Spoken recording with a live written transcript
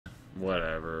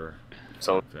Whatever.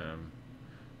 So Fuck them.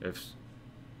 If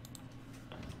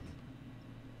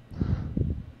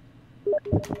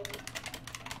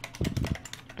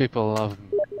people love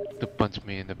to punch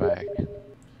me in the back.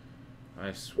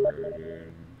 I swear,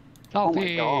 dude. Oh my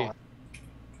Salty! god.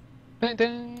 Ding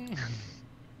ding!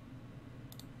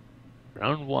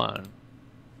 Round 1.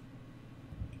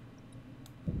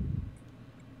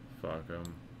 Fuck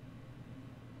them.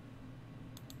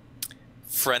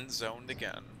 Friend zoned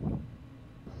again.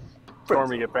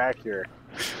 Stormy, get back here.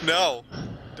 No!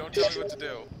 Don't tell me what to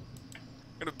do.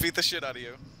 I'm gonna beat the shit out of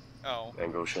you. Oh.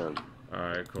 and go Shen.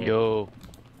 Alright, cool. Yo.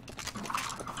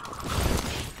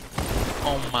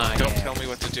 Oh my Don't god. tell me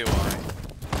what to do, I'm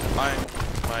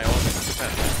my own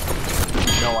independent.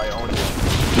 No, I own you.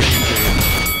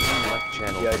 Left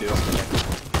channel. Yeah, I do.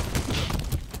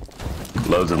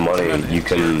 Loads of money. You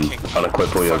can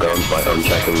unequip all your guns by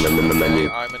unchecking them in the menu.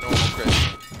 I'm a normal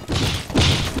Christian.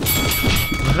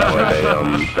 That way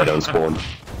they don't spawn.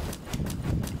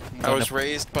 I was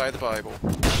raised by the Bible.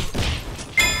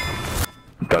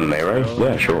 Gun Mayray?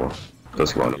 Yeah, sure.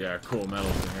 Does one. Yeah, cool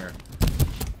metals in here.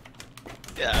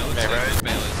 Yeah, I would say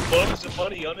right. Loads of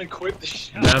money, unequip the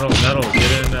shit. Metal,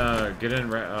 get in,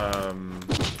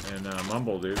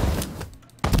 Mumble, dude.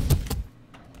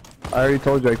 I already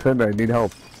told you I couldn't. I need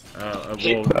help. Well, I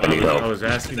need help. I was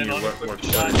asking you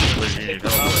what you need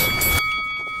help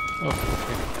with.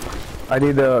 I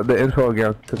need the info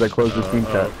again because I closed the Steam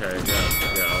chat. Okay,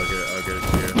 yeah, I'll get it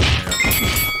to you.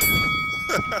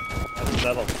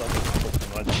 That'll suck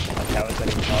so much. Like, how is that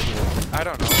even possible? I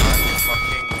don't know, I'm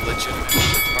fucking legitimate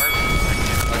retarded. I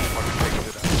can't fucking figure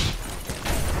it out.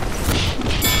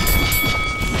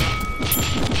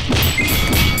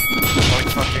 Like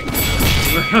fucking...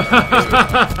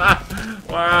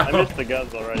 Wow. I missed the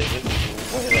guns already. This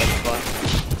is way less fun.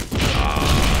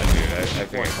 Dude, I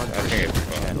think it's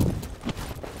fun.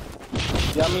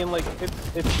 Yeah, I mean, like,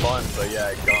 it's fun, but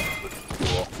yeah, guns would be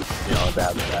cool. You know,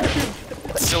 that.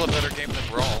 It's still a better game than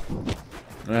Brawl.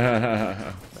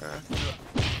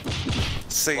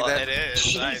 See Well, that it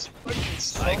is.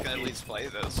 I can at least play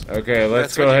this. Okay,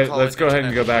 let's go ahead. Let's go ahead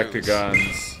and go back to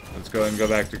guns. Let's go ahead and go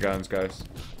back to guns, guys.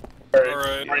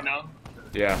 Alright. Right now?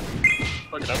 Yeah.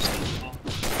 Fuck it, I'm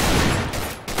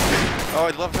Oh,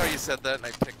 I love how you said that and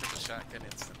I picked up the shotgun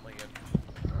instantly.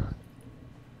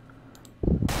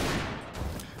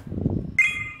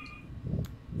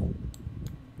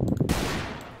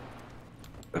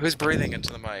 Who's breathing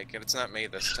into the mic? And it's not me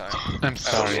this time. I'm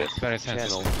sorry, it's very sensitive.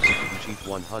 Channel Chief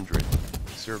 100.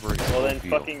 Server is Well then,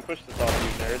 field. fucking push this off, you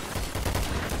nerd.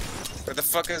 Where the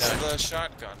fuck is the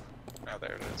shotgun? Oh,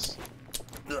 there it is.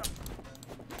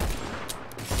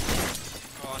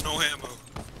 Oh, no ammo.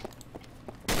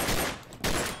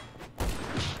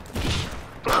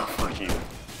 Fuck you.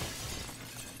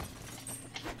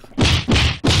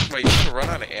 Wait, you can run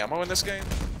out of ammo in this game?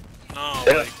 No,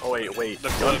 Yeah. like, Oh, wait. The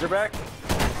Guns are back?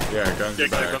 Yeah, guns are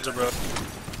back. guns are broke.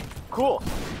 Cool.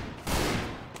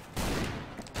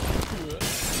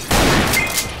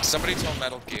 Somebody tell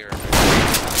Metal Gear. I don't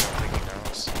think he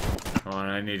knows. Hold on,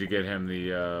 I need to get him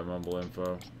the Mumble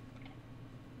info.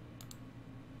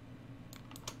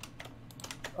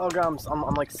 Oh god,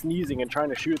 I'm like sneezing and trying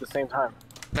to shoot at the same time.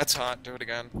 That's hot, do it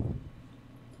again.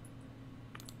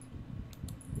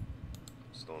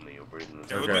 Stormy, you're breathing.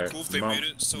 It would Okay, be cool if they made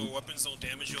it so weapons don't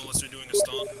damage you unless they're doing a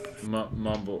stun.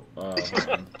 Mumble. Hold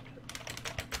on.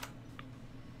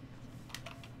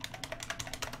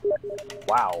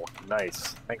 Wow, nice.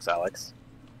 Thanks, Alex.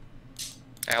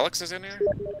 Alex is in here?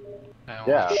 I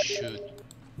Yeah. almost shoot.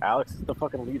 Alex is the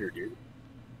fucking leader, dude.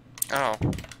 Oh.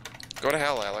 Go to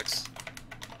hell, Alex.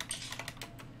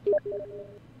 You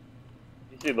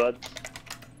too, bud.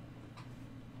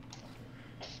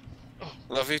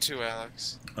 Love you too,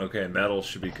 Alex. Okay, metal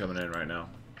should be coming in right now.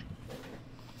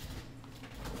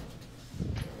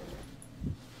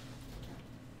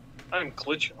 I'm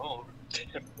glitching all over the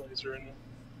damn place right now.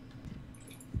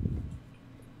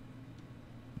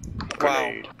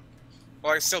 Wow.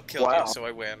 Well, I still killed Wow. you, so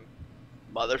I win.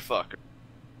 Motherfucker.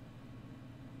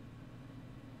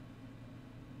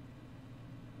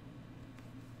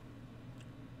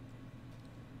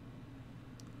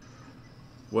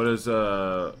 What is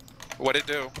What'd it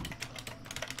do?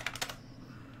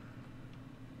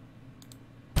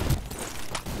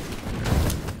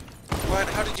 What?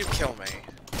 How did you kill me?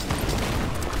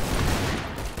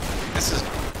 This is...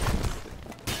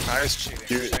 I was cheating.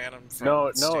 Dude, Phantom from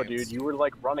No, stance. dude, you were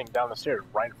like running down the stairs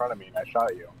right in front of me and I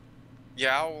shot you.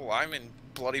 Yeah, well, I'm in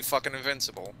bloody fucking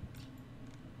invincible.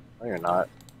 No, you're not.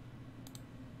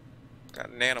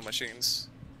 Got nanomachines.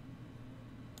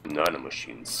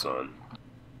 Nanomachine, son.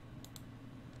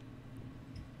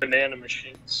 Banana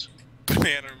machines.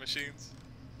 Banana machines.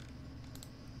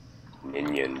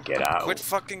 Minion, get out. Quit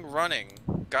fucking running.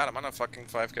 God, I'm on a fucking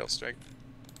 5-kill streak.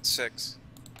 6.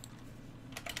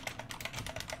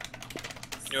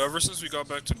 Yeah, ever since we got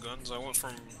back to guns, I went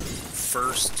from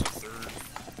first to third.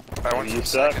 I went from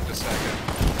second to second.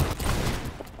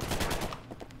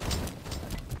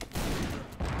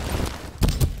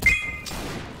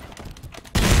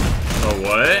 Oh,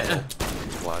 what?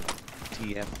 What?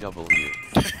 TFW.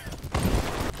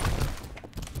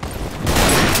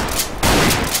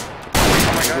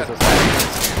 Oh my god.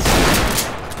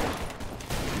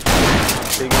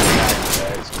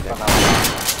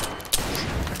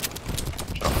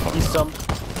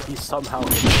 He's somehow.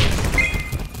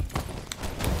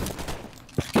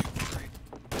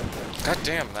 God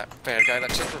damn, that bad guy,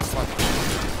 that super fucking.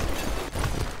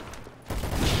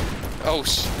 Oh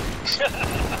sh.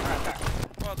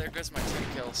 Well, there goes my 10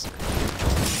 kills.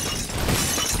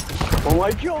 Oh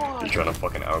my god! You trying to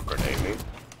fucking out-grenade me?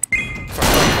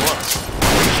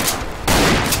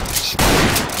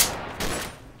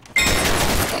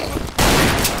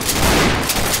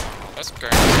 That's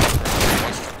great.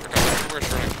 We're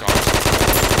running dogs.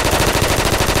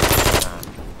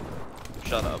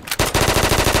 Shut up.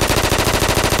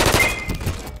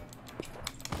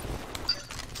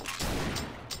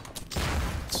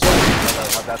 So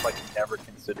how that's like never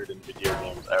considered in video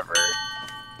games ever.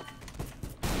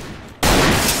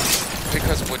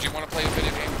 Because would you want to play a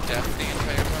video game deaf the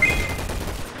entire time?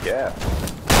 Yeah.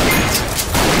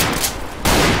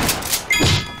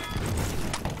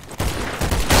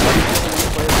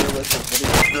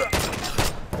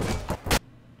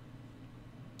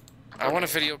 I want a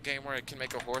video game where I can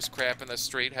make a horse crap in the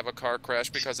street, have a car crash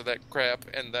because of that crap,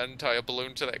 and then tie a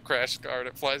balloon to that crash car and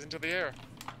it flies into the air.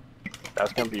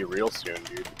 That's gonna be real soon,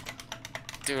 dude.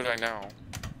 Dude, I know.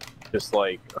 Just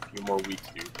like a few more weeks,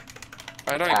 dude.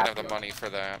 I don't even have the money for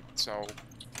that, so...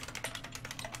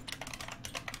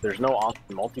 There's no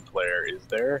online multiplayer, is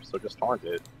there? So just taunt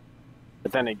it.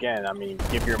 But then again, I mean,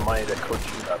 give your money to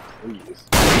Kojima, please.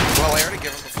 Well, I already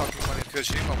gave him the fucking money to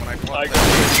Kojima when I won that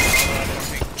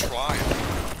fucking trial.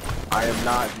 I am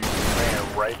not, dude. You ran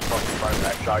right fucking front of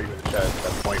that, shot you in the chest,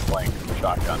 that's point blank from the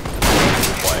shotgun.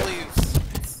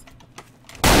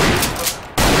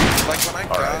 Like when I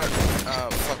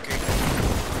got fucking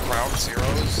Ground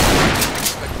Zeroes, I didn't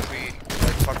expect it to be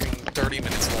like fucking 30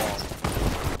 minutes long.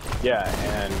 Yeah,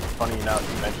 and funny enough,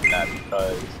 you mentioned that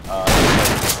because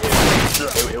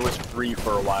it was free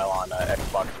for a while on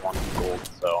Xbox One Gold,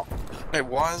 so. It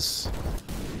was?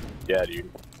 Yeah, dude.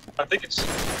 I think it's.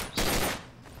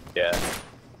 Yeah.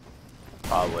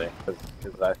 Probably,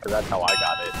 because that's how I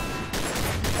got it.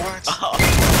 What?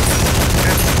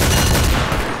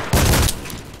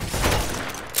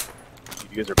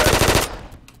 You guys are better.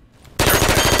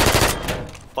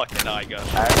 Fucking I got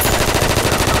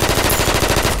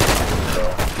So,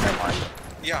 never mind.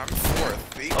 Yeah, I'm 4th.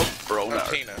 Oh, bro, no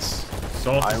penis.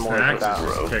 Salt I'm more snacks down, is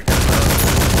bro. just kicking it.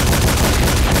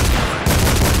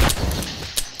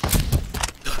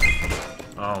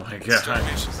 Oh my god.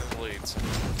 Starvation's in the leads.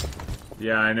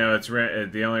 Yeah, I know. It's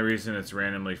the only reason it's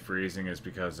randomly freezing is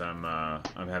because I'm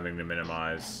having to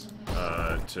minimize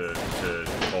to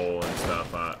coal and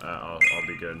stuff. I'll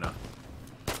be good enough.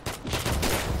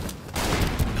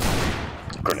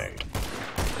 Grenade.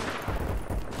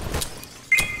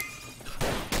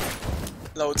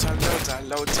 Low time, low time,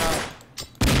 low time.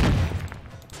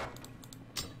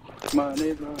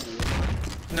 Money, money.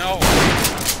 No.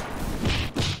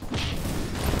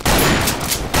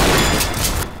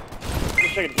 I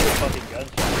wish I could hear a fucking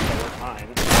gunshot all the time.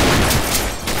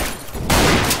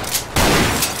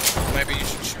 Maybe you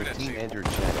should shoot it. Team entered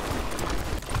chat.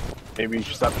 Maybe you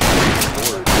should stop shooting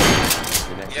forward.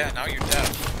 Yeah, now you're dead.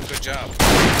 Good job.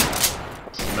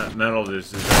 Metal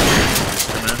is come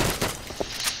in.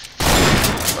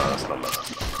 No, that's not metal.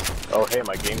 Oh, hey,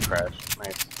 my game crashed.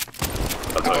 Nice.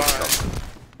 That's how it's come.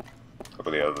 Look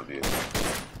at the overview.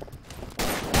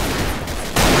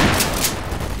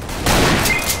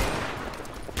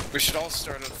 We should all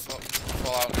start at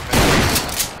Fallout New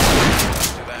Vegas.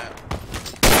 Do that.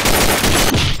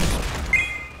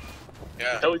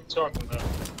 Yeah. What the hell are you talking about?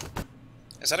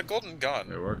 Is that a golden gun?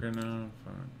 They're working now.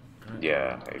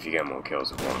 Yeah, if you get more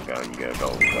kills with one gun, you get a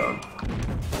golden gun. I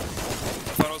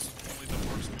thought it was only the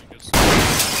marksman gets.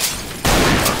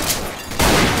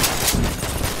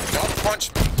 Don't punch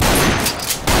me.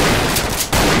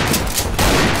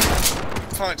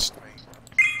 Punched me.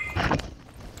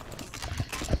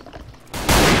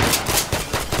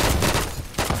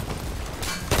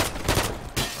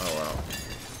 Oh wow.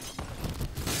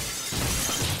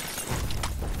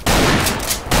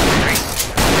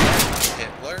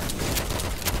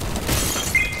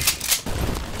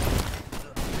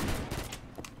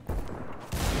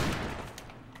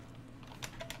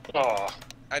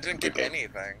 I didn't get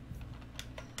anything.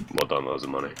 Well done, loads of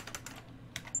money.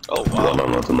 Oh Well wow.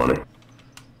 done, loads of money.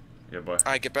 Yeah, boy.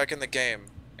 Alright, get back in the game.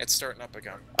 It's starting up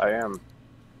again. I am.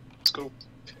 Let's go.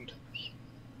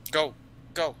 Go,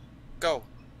 go, go,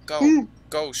 go,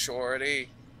 go, shorty.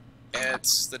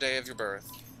 It's the day of your birth.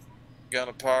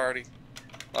 Gonna party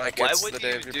like Why it's would the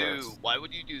day you of your do? birth. Why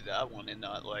would you do that one and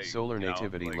not like Solar you know,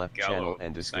 Nativity like left Gallo channel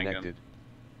and sang him? disconnected.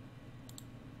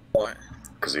 What?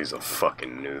 Because he's a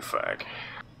fucking new fag.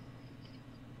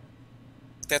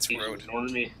 That's rude.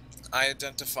 Ignoring me. I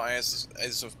identify as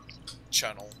a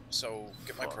channel, so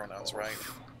get my pronouns right.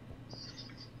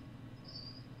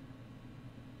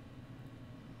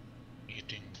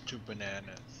 Eating 2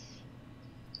 bananas.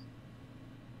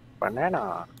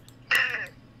 Banana.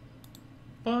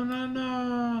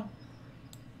 Banana.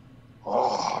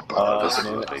 Oh,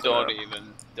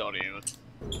 Don't even.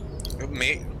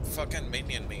 Fucking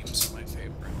Minion memes are my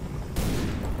favorite.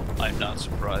 I'm not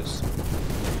surprised.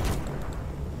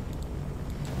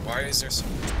 Why is there so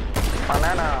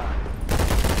Banana.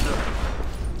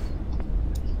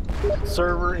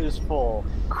 Server is full.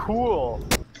 Cool.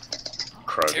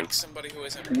 Krogan, kick somebody who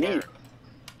isn't Me. part?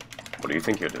 what do you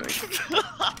think you're doing? Big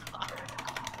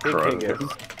Krogan.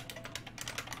 Higgins.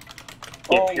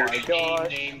 If Oh your my gosh.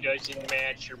 name doesn't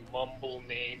match your mumble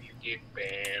name, you get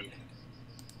banned.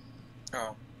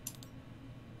 Oh.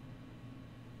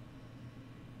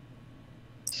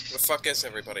 The fuck is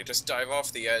everybody? Just dive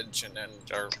off the edge and end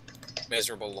our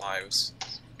miserable lives.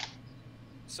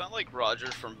 Sound like Roger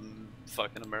from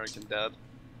fucking American Dad.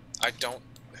 I don't.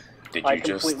 Did I you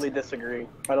just... completely disagree.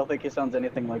 I don't think he sounds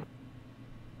anything like.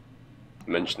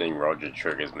 Mentioning Roger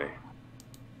triggers me.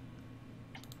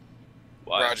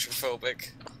 Why?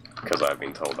 Rogerphobic. Because I've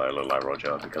been told I look like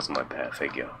Roger because of my pet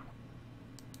figure.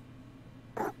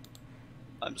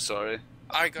 I'm sorry.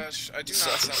 I do not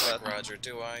sound like Roger,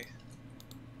 do I?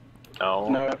 No.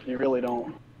 No, you really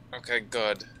don't. Okay,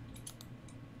 good.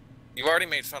 You already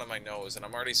made fun of my nose, and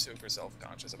I'm already super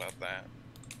self-conscious about that.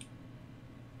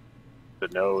 The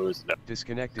nose. No.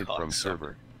 Disconnected from Cocksucker.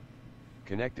 server.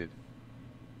 Connected.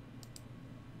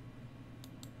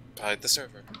 Hide the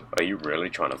server. Are you really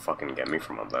trying to fucking get me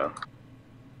from up there?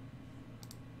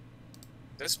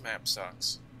 This map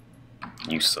sucks.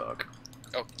 You suck.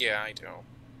 Oh, yeah, I do.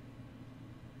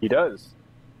 He does.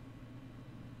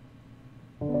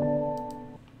 Oh,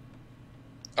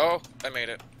 I made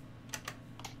it.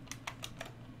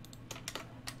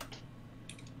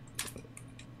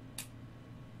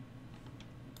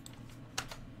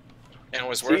 And it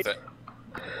was worth it.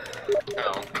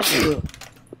 Oh.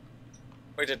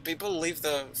 Wait, did people leave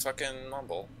the fucking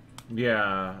mumble?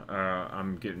 Yeah,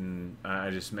 I'm getting... I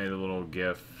just made a little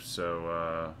GIF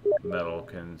so Metal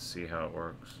can see how it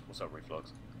works. What's up,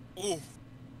 Reflux? Ooh.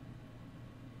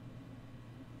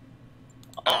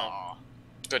 Oh.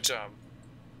 Good job.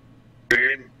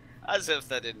 As if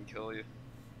that didn't kill you.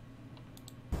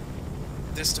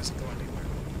 This doesn't go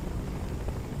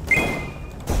anywhere.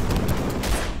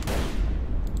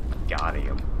 Got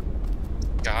him.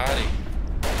 Got it.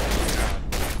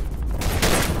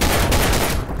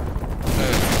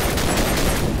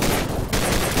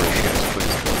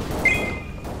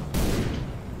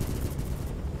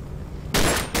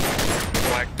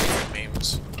 Black demon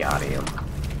memes. Got him.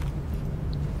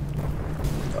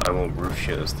 I want roof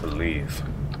shitters to leave.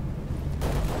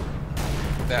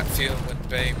 That Field with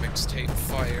Bay mixtape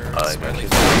fire. I Smiley know.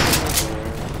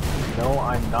 face. No,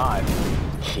 I'm not.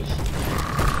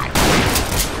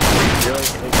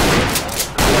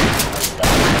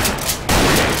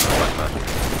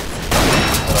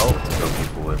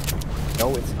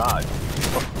 No, it's not.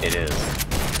 It is.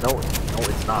 No,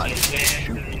 it's not.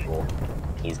 Shoot people.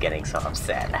 He's getting so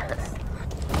upset.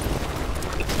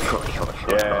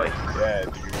 Yeah,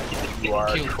 dude. You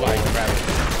are trolling.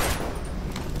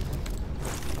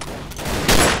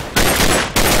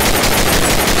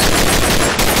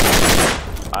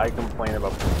 I complain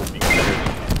about people being better than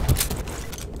me.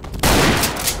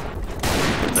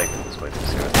 Taking this way too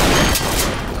soon.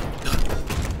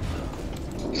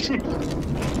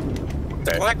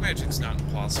 Black magic's not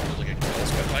impossible to get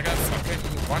kills with. I got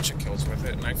fucking a bunch of kills with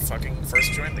it, and I fucking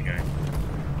first joined the game.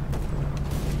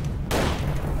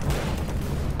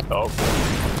 Oh.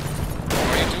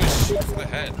 All you do is shoot for the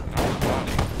head, not the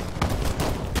body.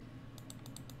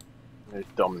 There's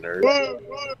dumb nerds.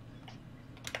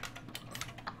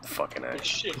 Fucking This act.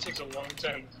 shit takes a long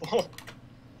time.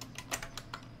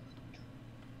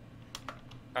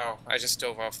 Oh, I just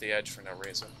dove off the edge for no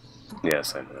reason.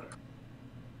 Yes, I know.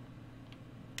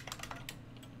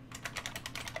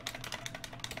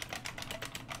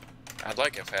 I'd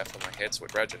like if half of my hits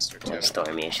would register too.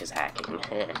 Stormy is hacking.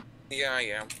 Yeah, I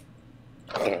am.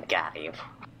 Got him.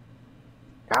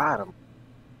 Got him.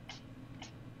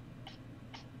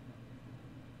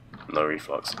 No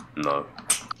reflux. No.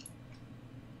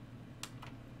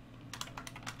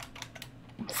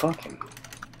 Fucking.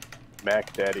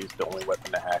 Mac Daddy's the only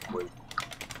weapon to hack with.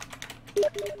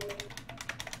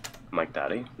 Mac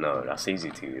Daddy? No, that's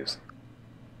easy to use.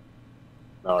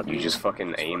 No, You just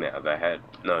fucking aim it at their head.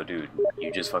 No, dude.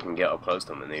 You just fucking get up close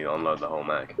to them and then you unload the whole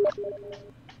mag.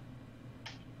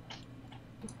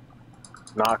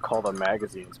 not called a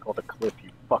magazine, it's called a clip, you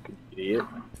fucking idiot.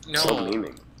 No. Stop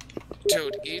memeing.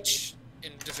 Dude, each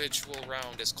individual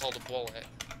round is called a bullet.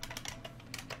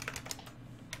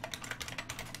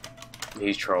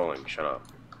 He's trolling, shut up.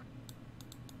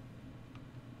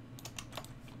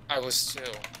 I was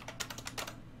too.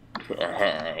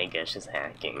 I guess it's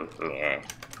hacking. Yeah.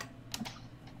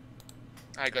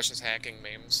 I guess it's hacking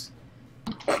memes.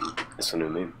 It's a new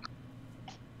meme.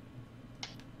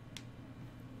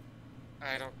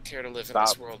 I don't care to live in Stop.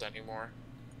 this world anymore.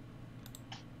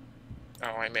 Oh,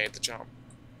 I made the jump.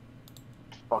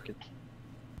 Fucking.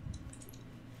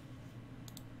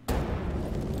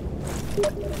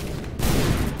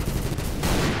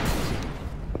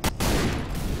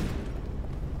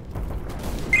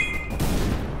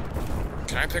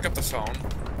 Can I pick up the phone?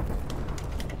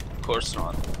 Of course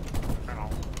not. No.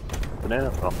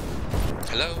 Banana phone.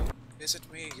 Hello? Is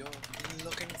it me you're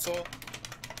looking for?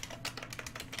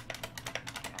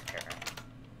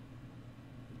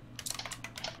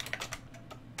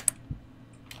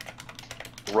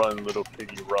 Run, little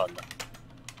piggy, run.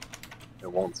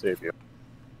 It won't save you.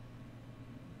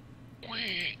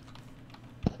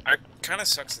 I kinda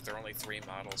sucks that there are only 3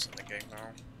 models in the game though.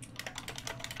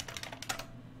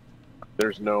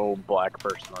 There's no black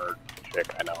person or chick,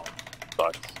 I know.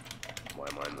 Sucks. Why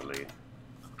am I in the lead?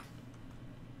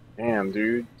 Damn,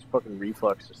 dude. This fucking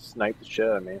reflex just sniped the shit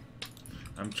out of me.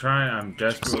 I'm trying. I'm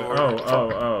desperately.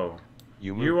 Oh.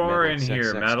 You are in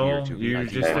here, Metal. You were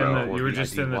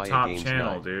just in the top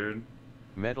channel, dude.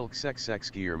 Metal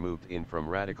XX gear moved in from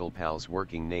Radical Pals,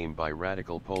 working name by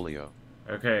Radical Polio.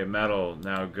 Okay, Metal.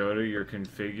 Now go to your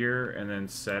configure and then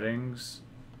settings,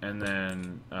 and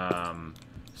then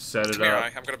set it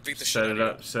up. I'm gonna beat the set shit it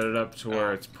out up. of Set it up to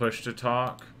where it's push to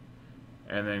talk,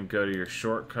 and then go to your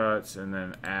shortcuts and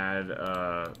then add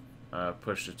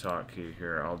push to talk key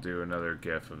here. I'll do another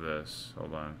GIF of this.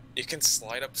 Hold on. you. You can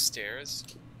slide upstairs.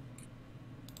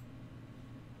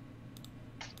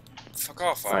 Fuck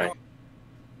off, Right.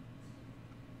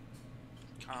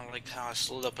 Kinda like how I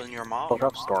slid up in your mouth. Fuck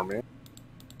up, Stormy.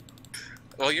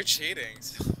 Well, you're cheating.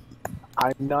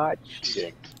 I'm not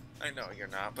cheating. I know you're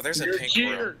not, but there's a You're a pink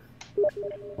cheater.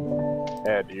 room.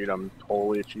 Yeah, dude, I'm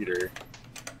totally a cheater.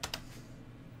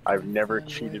 I've never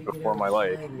cheated before in my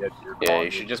life. Yet you're Yeah, calling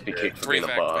you should me just be cheater. kicked for being a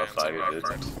butthurt faggot, dude.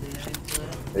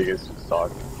 Niggas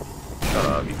suck. Shut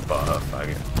up, you butthurt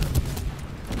faggot.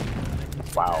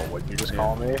 Wow, what'd you just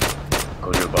call me?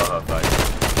 Call you a butthurt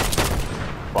faggot.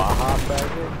 Baja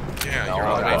faggot? Yeah, No, you're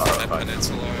all the way Baja from that faggot.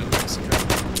 peninsula in Mexico.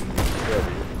 Yeah,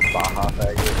 dude. Baja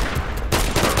faggot?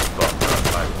 Butthurt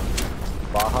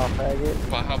faggot. Baja faggot?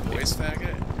 Baja Boys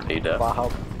faggot? Are you deaf? Baja.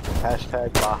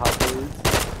 Hashtag Baja Boys.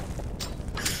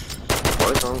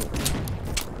 What is wrong?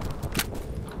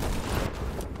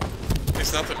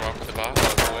 There's nothing wrong with the Baja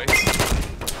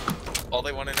Boys. All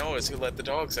they want to know is who let the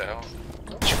dogs out.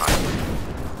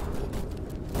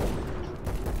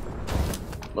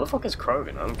 What the fuck is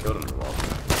Krogan? I haven't killed him in a while.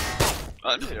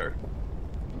 I'm here.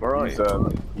 Where are He's,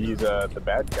 you? he's the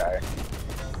bad guy.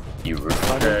 You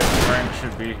roof Okay, Frank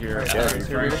should be here. Yeah,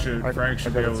 Frank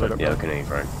should be able to Yeah, I can hear you,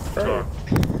 Frank. talk.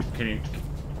 Can you,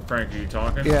 Frank? Are you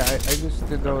talking? Yeah, I just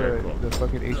didn't know Okay, that cool. the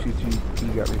fucking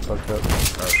HL2 got me fucked up.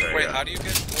 Okay. Wait, yeah. how do you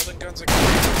get golden guns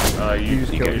again? You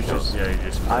just killed yourself. Yeah, you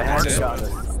just. I haven't it. gotten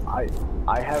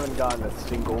I haven't gotten a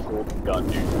single golden gun,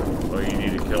 dude. Well, you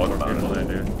need to kill more people then,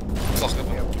 dude. Fuck them.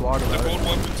 Blog The about gold it.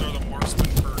 weapons are the marksman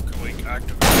perk, like,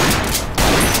 activated.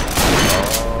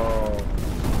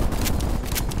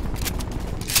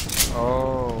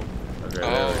 Oh. Okay,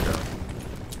 there we go.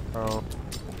 Oh.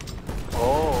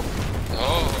 Oh,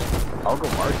 Oh. I'll go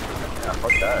marksman. Yeah,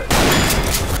 fuck that.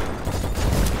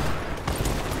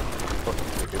 Fucking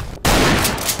stupid.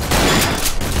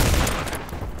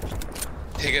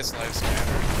 Biggest lives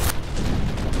matter.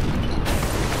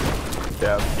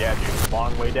 Yeah, dude.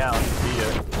 Long way down. See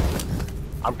ya.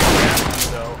 I'm coming after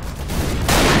you, though.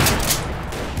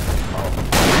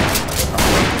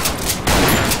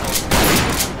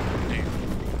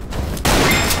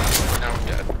 Now I'm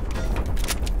dead.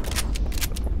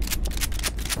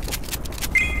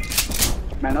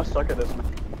 Man, I suck at this, man.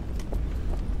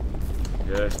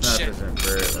 Yeah, this map Shit. isn't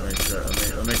great.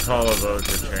 Let me call a vote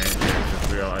to change it,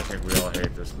 because I think we all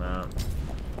hate this map.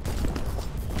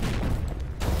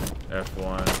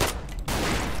 F1.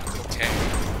 Okay.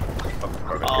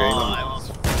 I was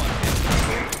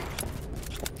fucking...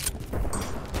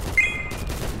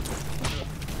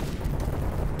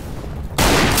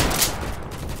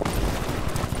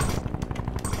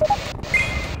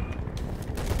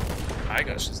 My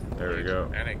gosh, There we go.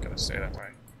 that ain't gonna stay that way.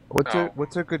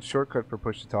 What's a good shortcut for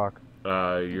push to talk? Do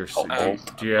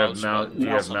Alt. you have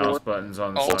Mouse mouse buttons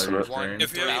on the Alt side of your 1 screen?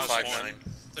 If you have 359.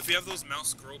 If you have those mouse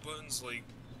scroll buttons, like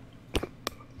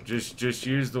Just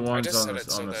use the I ones just on said it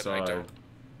the so on the that I side. don't.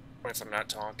 If I'm not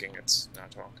talking, it's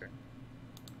not talking.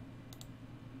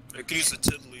 you could use the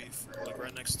tid leaf, like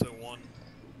right next to one.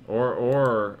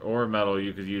 Or metal,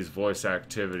 you could use voice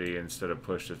activity instead of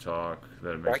push to talk.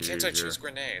 That'd make Why it can't easier. I choose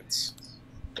grenades?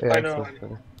 Yeah, I know.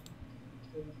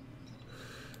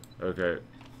 Okay.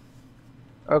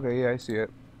 Okay, yeah, I see it.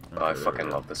 Oh, I Okay, fucking there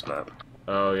we go. love this map.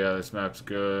 Oh yeah, this map's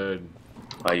good.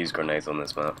 I use grenades on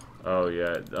this map. Oh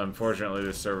yeah, unfortunately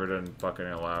this server doesn't fucking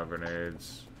allow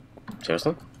grenades.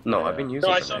 Seriously? No, I've been using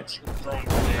No, I saw grenades. throwing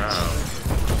grenades.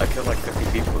 Wow. I killed like 50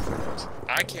 people with grenades.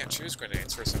 I can't choose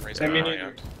grenades for some reason. I mean, on my neither.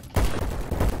 end.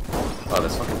 Oh,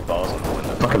 there's fucking balls on the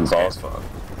window. Fucking balls, fuck.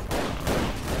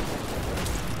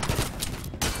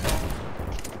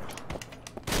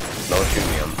 Don't shoot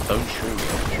me, don't shoot me,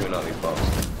 I'm shooting out these balls.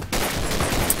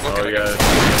 Look Oh at yeah, it.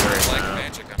 it's great Like now.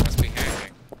 magic, I must be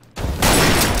hacking.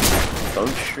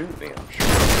 Don't shoot me, I'm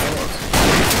shooting out balls.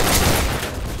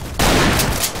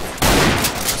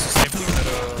 That's the same thing that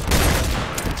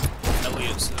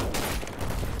Elliot said.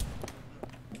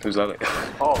 Who's that?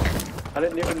 Oh, I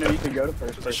didn't even know you could go to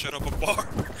first Just person. shut up a bar.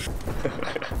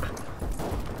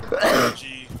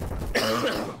 Gee.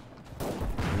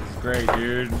 Great,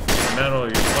 dude. Metal,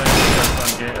 you're playing with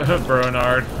us on game.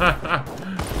 Bronard.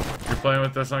 You're playing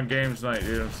with us on games night,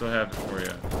 dude. I'm so happy for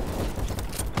you.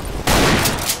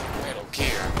 Metal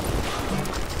Gear.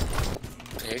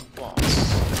 Big boss.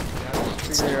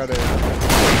 Figuring out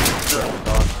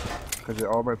because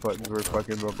all my buttons were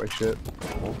fucking up my shit.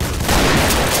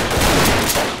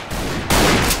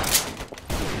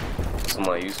 Some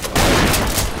I use.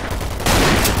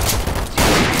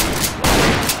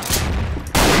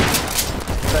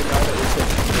 That guy that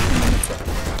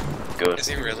was Good. Is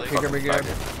he really? Kick him again.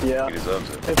 yeah. He deserves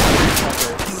it.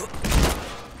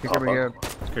 Kick him again.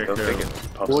 Okay, Go cool. figure.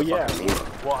 Pops Well, the yeah. fucking emo.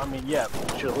 Well, I mean, yeah.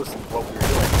 But you should listen to what we were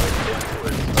doing.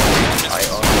 I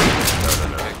asked,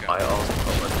 no. I asked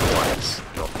Papa twice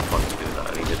not to fucking do that,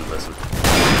 and he didn't listen.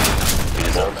 He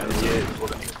deserves it.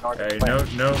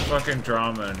 Hey, no fucking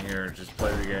drama in here. Just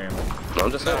play the game. No,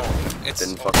 I'm just No, saying. it's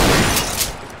Didn't fucking.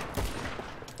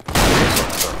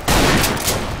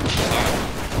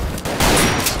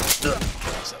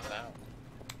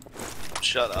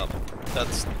 Shut up.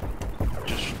 That's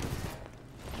just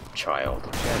Child.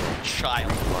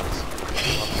 child.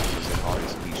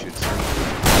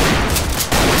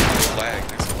 lag.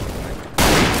 There's a lot of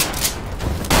lag.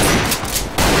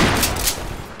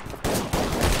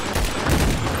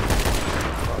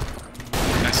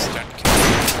 Nice stun kill.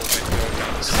 Go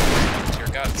down to your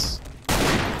guts.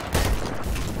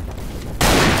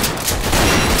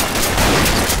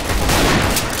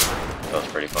 That was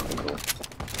pretty fucking cool.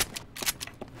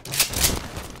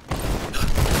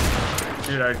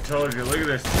 Dude, I told you. Look at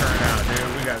this turnout,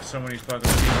 dude. We got so many fucking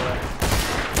people.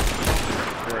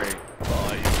 Great.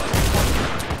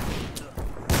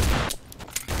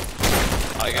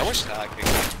 I wish hacking.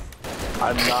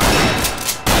 I'm not.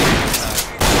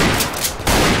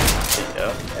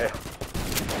 Yeah. Hey.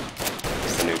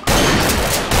 It's the new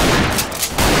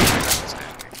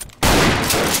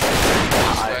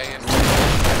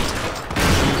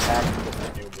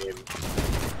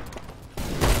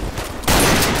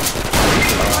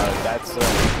That's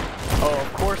oh,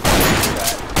 of course I can do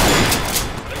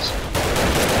that.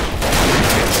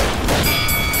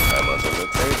 That was on the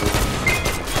table.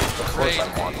 Of course I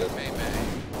want it.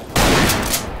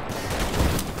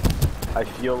 I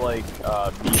feel like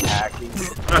me hacking.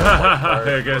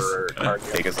 I guess.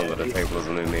 Take us under the table as a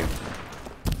new meme.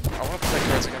 I want to play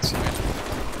Cards Against Humanity.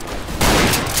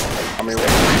 I mean, we're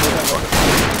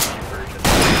version,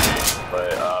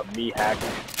 but me hacking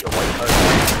should be a white card.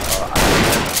 I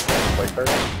think white card.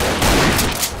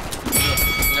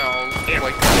 No,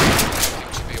 white card. I think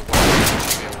should be a white card. It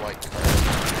should be a white card.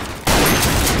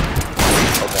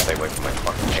 Okay, stay away from my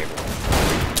fucking table.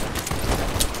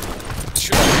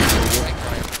 Sure, there's a white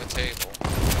guy on the table.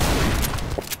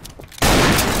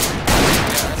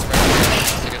 Yeah, that's right.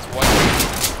 I think it's white.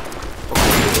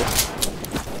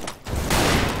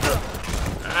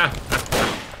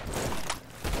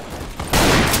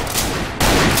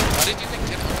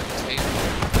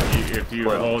 if you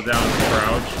hold down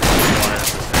crouch, fly at the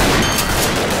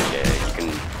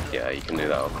same time. Yeah, you can do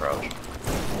that on crouch.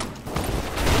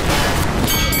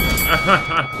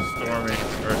 Stormy,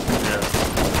 or yeah.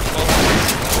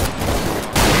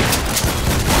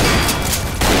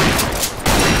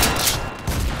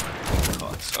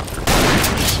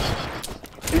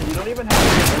 Dude, you don't even have to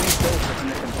get any kills for him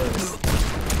to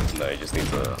complete. No, you just need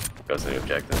to go to the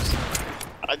objectives.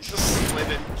 I just slid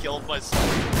and killed myself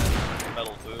with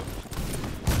metal too.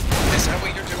 Is that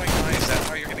what you're doing, Mai? Is that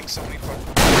how you're getting so many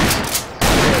fucking...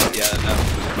 Yeah, no.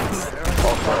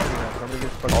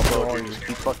 Also, dude, just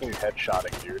keep fucking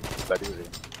headshotting, dude. It's that easy.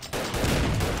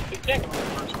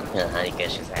 Yeah, I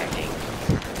guess she's hacking.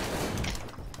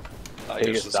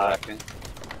 Biggest die.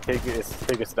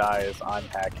 Biggest die is I'm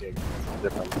hacking. It's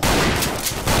different.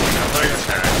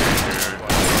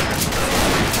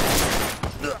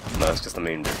 No, it's just a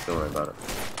meme, dude. Don't worry about it.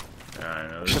 Yeah, I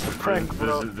know. Just a prank,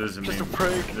 bro. There's a just meme. a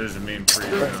prank. There's a meme for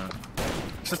you.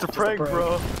 Just a prank,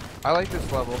 bro. I like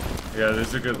this level. Yeah, this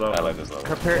is a good level. I like this level.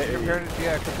 Compared to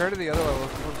the other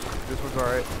levels, this one's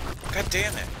alright. God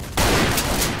damn it.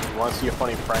 You wanna see a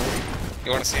funny prank?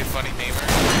 You wanna see a funny memer?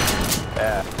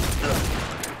 Yeah.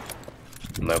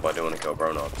 No, but I do want to kill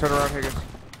Bronock. Turn around, Higgins.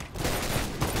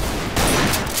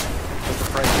 Just a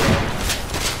prank, bro.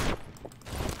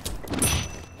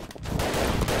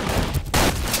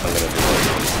 I'm gonna do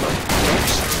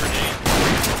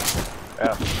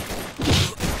Yeah.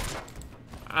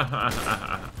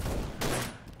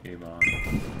 Elon.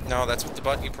 No, that's what the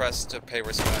button you press to pay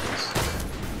respects.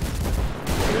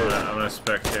 I'm gonna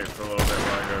spectate for a little bit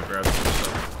while I go grab some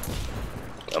stuff.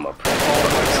 I'm a Oh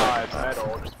my god,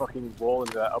 Metal, just fucking roll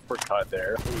into that uppercut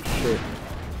there. Holy shit.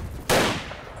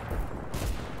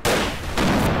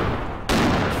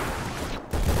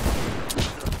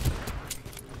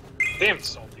 Damn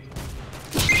salty.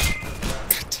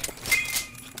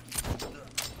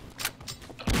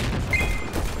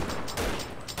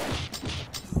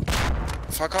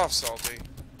 Fuck off, Salty.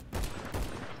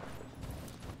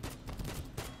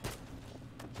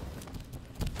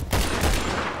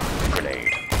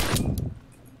 grenade.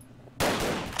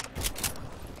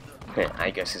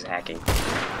 I guess he's hacking.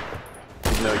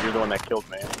 No, you're the one that killed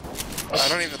me. I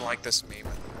don't even like this meme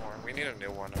anymore. We need a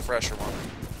new one, a fresher one.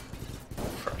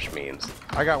 Fresh memes.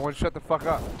 I got one. Shut the fuck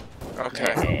up.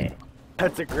 Okay.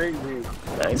 That's a great meme.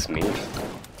 Nice meme.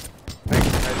 Thank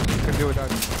you. I couldn't do it done.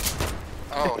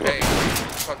 Oh, hey.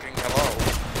 Fucking hello.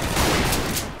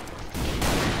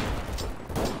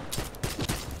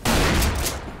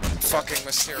 Fucking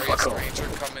mysterious stranger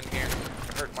come in here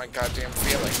and hurt my goddamn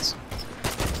feelings.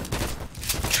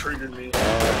 Triggered me.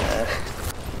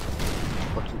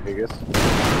 What's the biggest?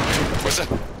 What's up?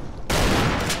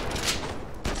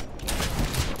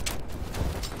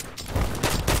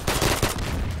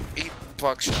 Eat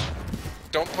buckshot.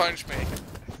 Don't punch me.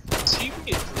 See if we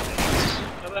get grenades.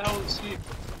 How the hell is he?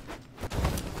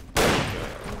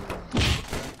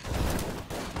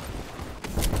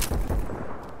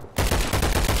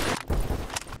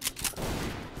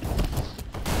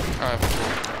 I've been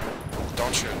warned.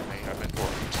 Don't shoot at me. I've been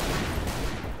warned.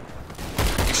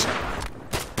 You shot me.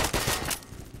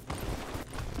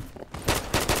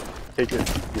 Take it.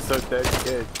 You're so dead,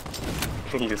 kid.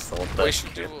 You're so dead. We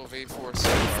should do a v4c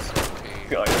RP.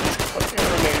 God, you fucking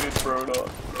grenaded, bro.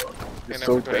 And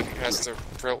so everybody dead. has to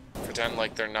pretend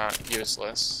like they're not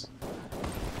useless.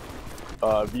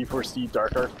 V4c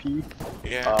Dark RP.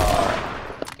 Yeah.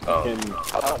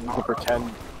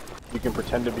 You can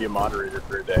pretend to be a moderator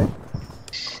for a day.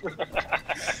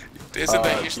 Isn't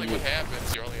that usually what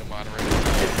happens? You're only a moderator.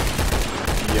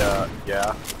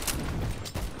 Yeah.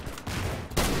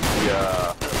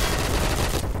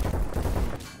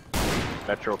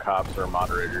 Metro cops are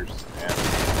moderators and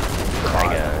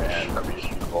WH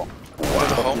people. Wow.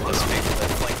 The homeless people that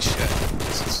flank shit.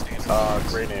 This is standard.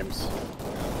 Gray names.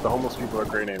 The homeless people are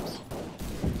gray names.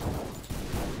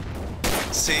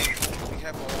 See, we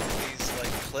have all these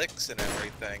like cliques and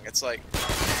everything. It's like,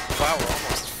 wow, we're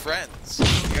almost friends.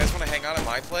 You guys want to hang out at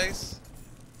my place?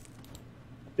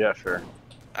 Yeah, sure.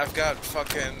 I've got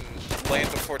fucking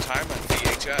Land Before Time on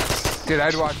VHS. Dude,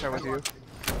 I'd watch that with you.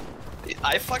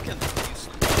 I fucking used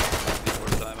to Land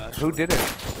Before Time, actually. Who did it?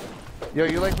 Yo,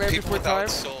 you like Land People Before without Time?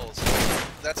 souls.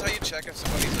 That's how you check if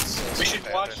somebody's a soul. We should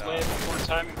watch Land Before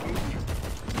Time and movie.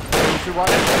 You should watch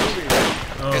that movie.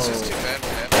 Oh, It's just too bad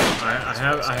what happened. I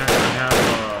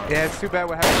have, Yeah, it's too bad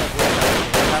what happened.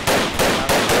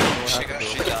 She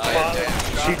died.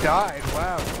 She died.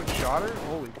 Wow, someone shot her?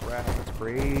 Holy crap, that's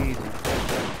crazy.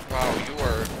 Wow,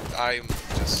 I'm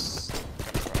just...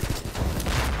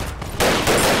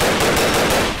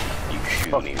 You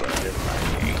shoot me when you're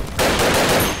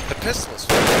pistol is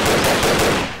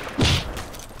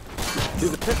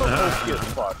Dude, the pistol's OP as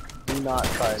fuck. Do not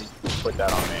try and put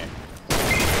that on me.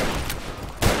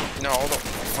 No, the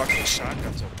fucking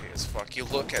shotgun's OP as fuck. You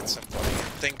look at somebody and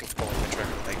think of pulling the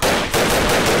trigger and they go like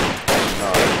that.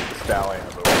 No, the stallion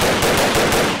is OP.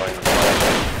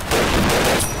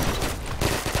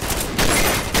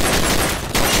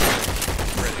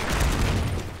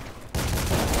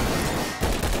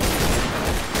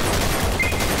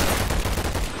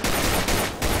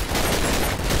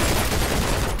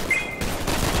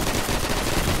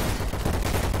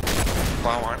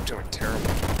 Wow, I'm doing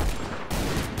terrible.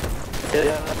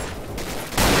 Yeah.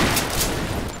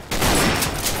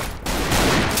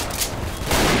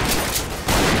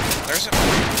 There's a...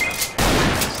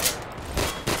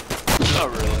 Not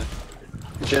really.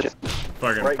 Just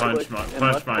Fucking right punch click and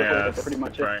my left click, ass. that's pretty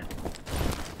much it. Right.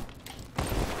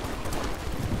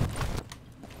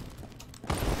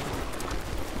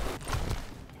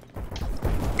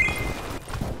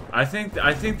 I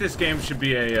think this game should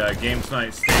be a games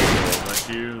night staple, don't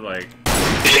you? Like.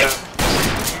 Yeah.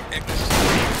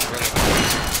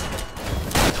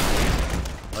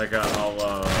 Like I'll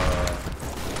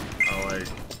like,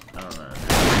 I don't know.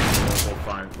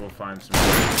 We'll find some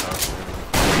stuff.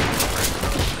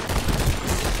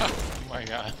 Oh my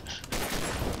god.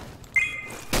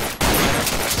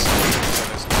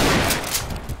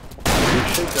 We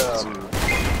should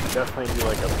definitely do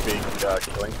like a big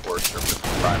killing course for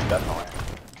time, definitely.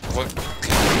 What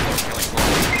killing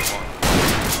course do you want?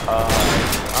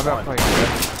 I'm not playing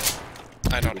good.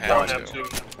 I don't have to.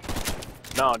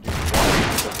 No, dude,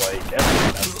 because like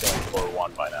everyone has killing floor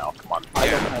 1 by now. Come on. I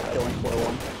don't have killing floor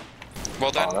 1.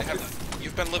 Well then,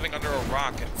 you've been living under a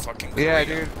rock and fucking Korea. Yeah,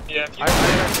 dude. Yeah, if you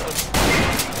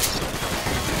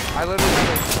I literally have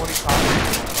like 20 copies.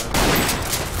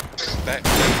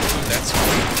 That's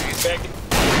crazy.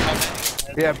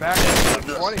 Yeah, back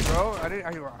in 20, bro.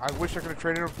 I wish I could have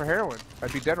traded him for heroin.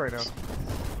 I'd be dead right now.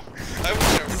 I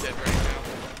wish I was dead right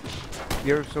now.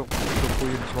 You ever so cool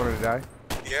you just wanted to die?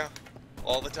 Yeah.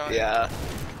 All the time. Yeah.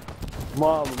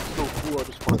 Mom, I'm so cool, I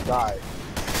just want to die.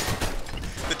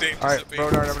 The dangers Alright, of being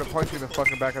Bronard, I'm gonna punch you in the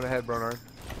fucking back of the head, Bronard.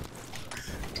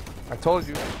 I told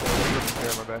you.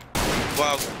 There, my bad.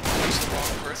 Wow, that's the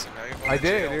wrong person. Now you're going I to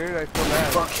did, jail. dude. I feel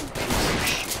bad. Fucking piece of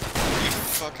shit. You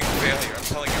fucking failure. I'm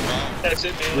telling your mom. That's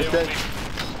it, man. You're dead.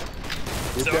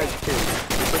 You're dead kid.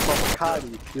 You took my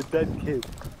Makati. You're dead kid.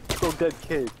 So dead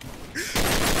kid.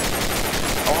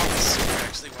 Oh, I'm super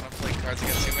actually want to play Cards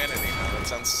Against Humanity now. That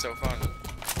sounds so fun.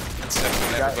 Instead of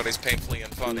when everybody's painfully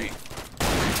and funny.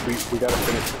 We gotta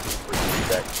finish this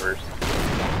deck first.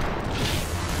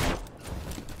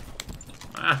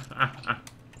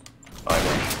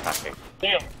 Hacking.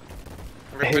 Damn.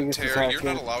 Rip and tear, you're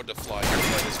not allowed to fly. Your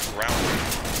flight is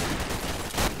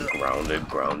grounded.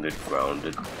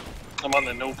 Grounded. I'm on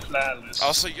the no-fly list.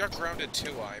 Also, you're grounded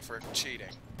too, for cheating.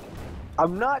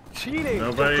 I'm not cheating!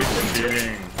 Nobody's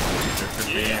cheating. It's a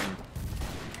meme.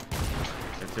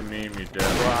 It's a meme, you dead.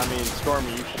 Well, I mean,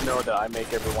 Stormy, you should know that I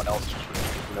make everyone else cheat.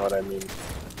 You know what I mean?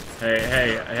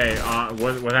 Hey,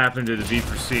 what happened to the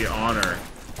v4c honor?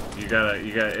 You gotta,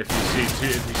 if you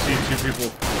see two people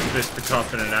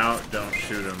fisticuffing it out, don't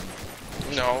shoot them.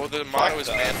 No, the motto is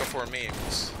man before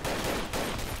memes.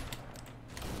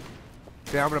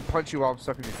 Yeah, I'm gonna punch you while I'm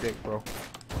sucking your dick, bro.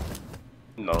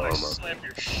 No, I slam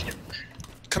your shit.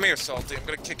 Come here, Salty. I'm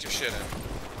gonna kick your shit in.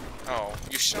 Oh,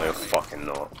 you shot no, me. fucking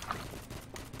not.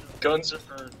 Guns are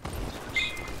for...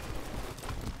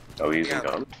 Oh, using Yeah.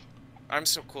 gun? I'm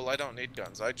so cool, I don't need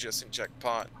guns. I just inject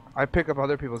pot. I pick up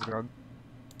other people's guns.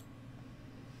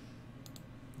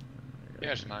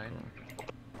 Yeah, it's 9.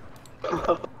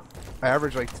 I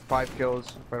average like 5 kills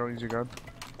if I don't use your gun.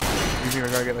 Usually I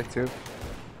gotta get like 2.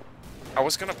 I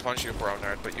was gonna punch you,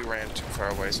 Bronard, but you ran too far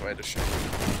away, so I had to shoot you.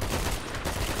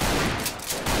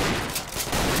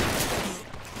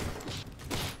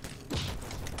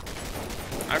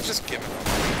 I'm just giving up.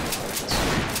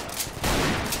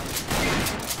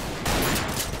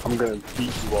 I'm gonna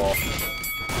beat you all.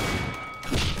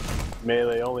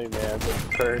 Melee only, man. That's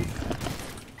the turn.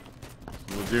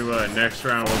 We'll do next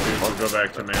round. We'll go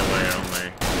back to melee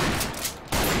only.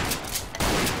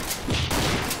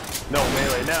 No,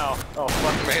 melee now. Oh,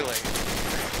 fuck. Melee.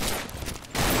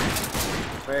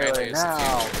 Melee is the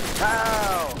now. future.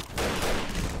 Now.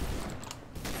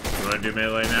 You wanna do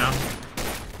melee now?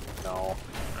 No.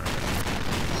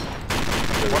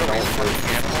 What are we, fucking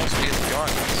animals? We have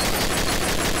guns.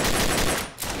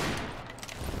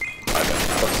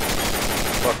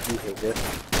 Fuck you, Higgit.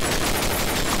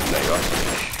 No, you actually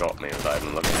shot me without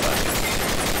even looking back.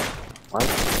 What?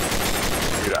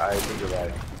 Dude, I think you're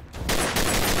right.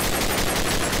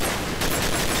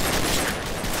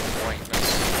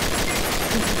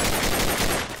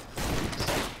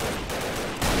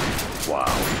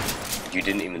 You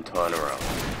didn't even turn around.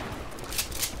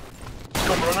 Let's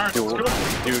go, Bernard. Dude,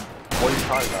 Let's go. dude, what are you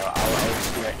talking about? I was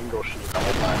looking at Inglewood the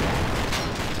whole time.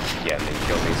 Yeah, and then you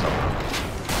killed me somehow.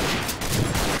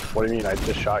 What do you mean? I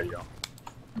just shot you.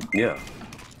 Yeah.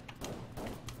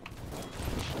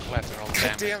 Collateral God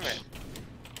damage. damn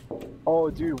it.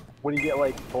 Oh, dude, when you get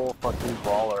like full fucking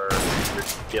brawler, you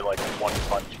get like one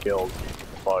punch kills.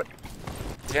 Fuck.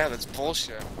 Yeah, that's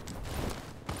bullshit.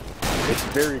 It's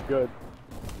very good.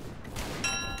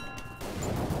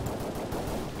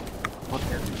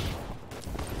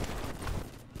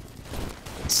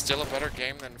 It's still a better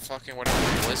game than fucking whatever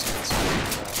Blizzard's.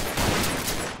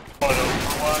 What,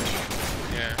 Overwatch?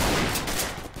 Yeah.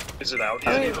 Is it out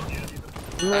I yet?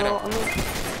 No, I don't I mean,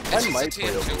 It's I just might a play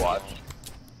TF2 Overwatch. clone.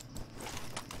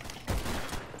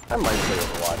 I might play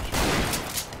Overwatch.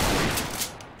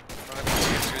 I mean,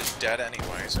 TF2 is dead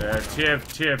anyway, so Yeah,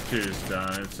 TF2 is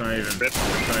done. It's not even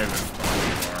fun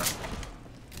anymore.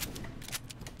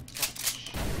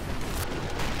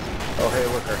 Oh, hey,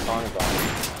 look, our song is on.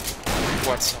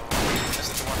 what song? Is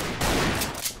it the one?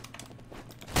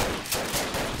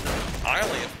 I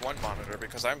only have one monitor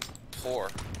because I'm poor.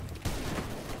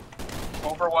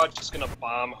 Overwatch is gonna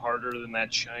bomb harder than that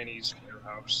Chinese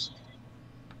warehouse.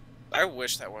 I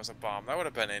wish that was a bomb. That would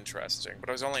have been interesting, but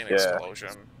it was only an Yeah.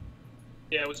 explosion.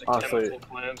 Yeah, it was a Honestly- chemical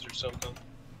plants or something.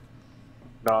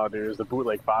 No, dude, it was the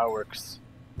bootleg fireworks.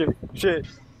 Shit.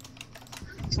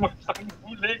 It's my fucking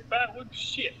bootleg battle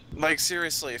shit. Like,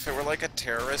 seriously, if it were like a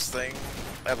terrorist thing,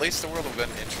 at least the world would have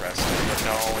been interesting. But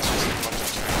no, it's just a bunch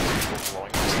of Chinese people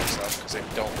blowing themselves up because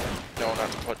they don't know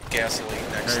not to put gasoline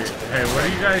next Hey, to them. hey, what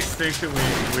do you guys think that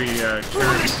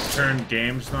we turn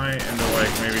games night into like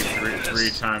maybe three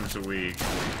times a week?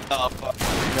 Fuck.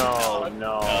 No. Why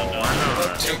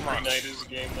not? Too Every much. night is a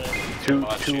game then. Too much,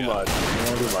 much. yeah.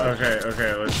 Too much.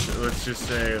 Okay, let's just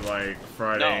say like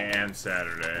Friday and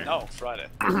Saturday. No, Friday.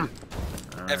 Alright.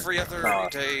 Every other Nah.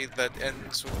 day that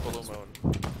ends with a blue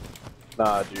moon.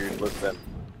 Nah, dude, listen.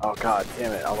 Oh god,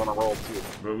 damn it! I want to roll too.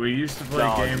 But we used to play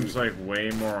No, games dude. like way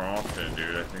more often,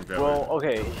 dude. I think that Well, was...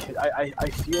 okay, I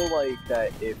feel like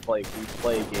that if like we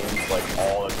play games like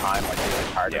all the time, like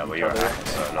we're tired Yeah, of but each you're other. happy,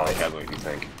 so not exactly what you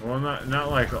think. Well, not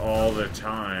like all the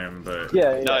time, but...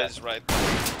 Yeah, No, yeah. it's right.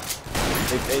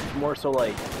 It's more so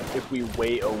like if we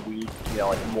wait a week, you know,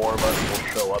 like more of us will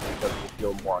show up because we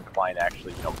feel more inclined to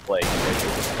actually, you know, play. Like, it's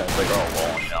just kind of like, oh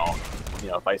well, you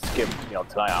know, if I skip, you know,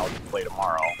 tonight, I'll just play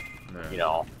tomorrow. Yeah. You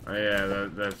know, Oh, yeah,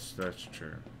 that's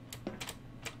true.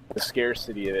 the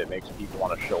scarcity of it makes people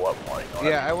want to show up more. You know what I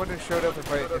Yeah, mean? I wouldn't have showed up if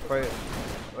I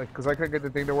like, cause I couldn't get the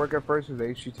thing to work at first with the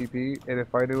HTTP, and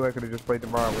if I knew I could have just played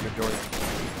tomorrow, I would have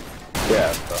joined.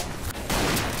 Yeah. So.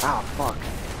 Ah, fuck.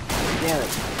 Damn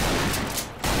it.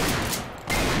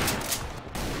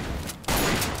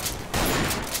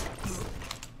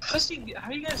 How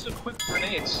do you guys equip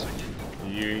grenades?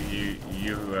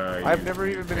 I've never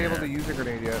even been able to use a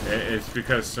grenade yet. It's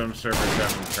because some servers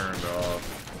have them turned off.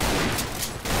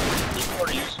 People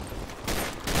are using.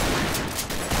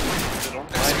 They don't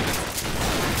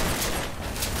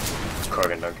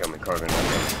Corgan, don't kill me. Corgan, don't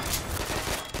kill me.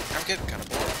 I'm getting kind of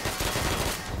bored.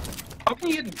 How can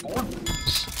you get bored with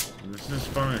this? This is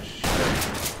fun as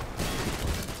shit.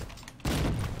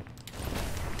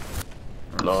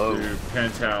 No. Dude,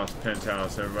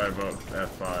 Penthouse, everybody vote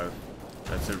F5.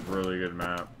 That's a really good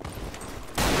map.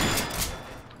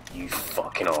 You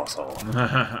fucking asshole.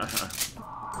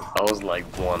 I was like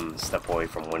one step away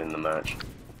from winning the match.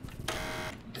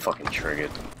 Fucking triggered.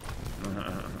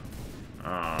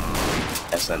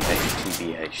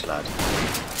 SMH2BH lad.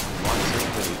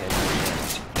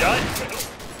 Yeah,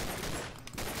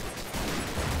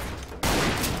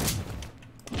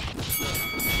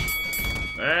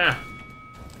 Yeah.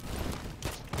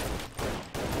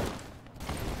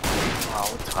 Wow,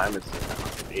 what time is it now?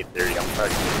 8:30. I'm trying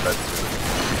to get to bed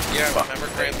soon. Yeah, Fuck. remember,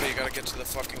 Grantley, you gotta get to the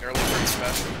fucking early bird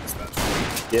special.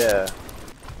 Yeah.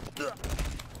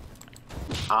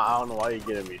 I don't know why you're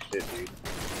giving me shit, dude.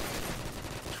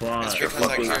 It's Twat. because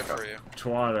I care for you.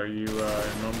 Twat, are you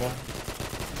in Mumble?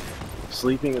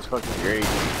 Sleeping is fucking great.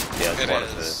 Yeah, It what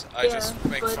is. I just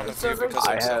make fun of you because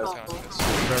I I'm have- self-conscious.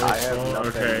 I have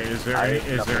nothing- Okay, is there I have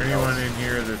is there nothing anyone else. in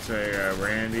here that's a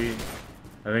Randy?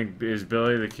 I think, is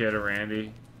Billy the kid a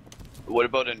Randy? What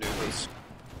about Anubis?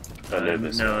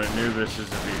 Anubis. No, Anubis is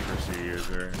a v4c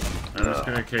user. I'm just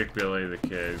No. gonna kick Billy the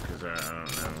kid because I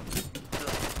don't know.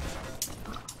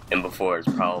 And before it's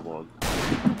probable.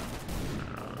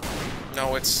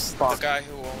 No, it's Fuck. the guy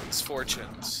who owns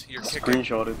Fortunes. You're kicking.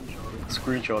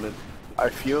 Screenshotted. I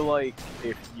feel like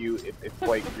if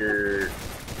like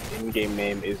in-game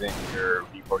name isn't your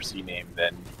v4c name,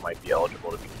 then you might be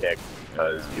eligible to be kicked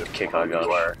because you would kick on who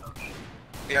you are.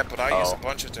 Yeah, but I use a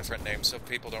bunch of different names so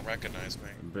people don't recognize me.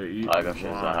 But you,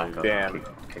 Damn.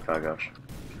 Kick Agash.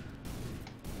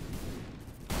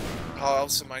 How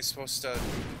else am I supposed to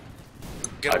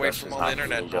get away from all the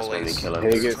internet bullies?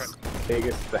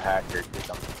 Hagus the hacker.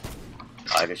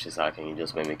 Agash is hacking, you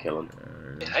just made me kill him.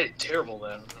 I did terrible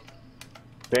then.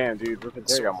 Damn, dude, Rip and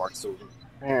Terry got more kills.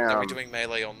 Damn. Are we doing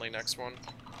melee only next one?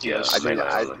 Yes. I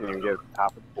didn't even get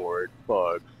top of the board.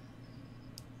 Fuck.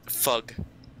 Fug.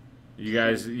 You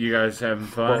guys having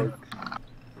fun?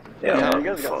 Yeah, you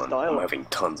guys got style. I'm having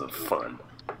tons of fun.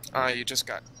 You just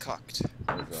got cucked.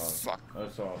 That's awesome. Fuck.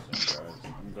 That's awesome, guys.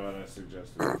 I'm glad I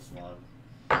suggested this one.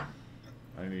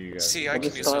 I knew you guys. See, I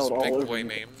can use those big boy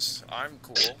memes. I'm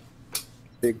cool.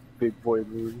 Big boy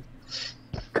move.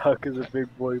 Cuck is a big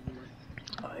boy move.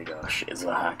 My gosh, it's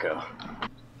a hacker.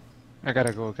 I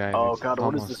gotta go, guys. Oh It's god,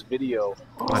 what is almost this video?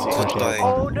 unfortunate.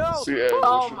 Oh no!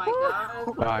 Oh my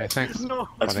god. Bye, thanks No.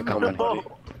 for the comment.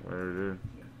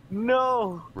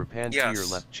 No! Repent to your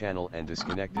left channel and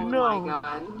disconnected. Oh my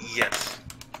god. Yes.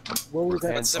 What was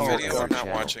that? What's the video? I'm not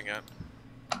watching it.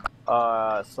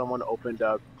 Someone opened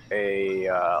up a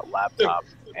laptop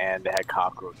and it had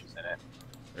cockroaches in it.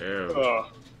 Ew.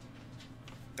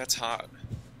 That's hot.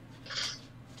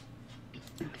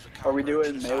 Are we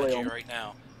doing melee right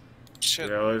now? Shit.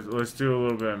 Yeah, let's do a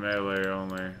little bit of melee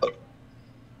only.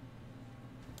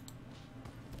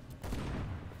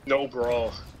 No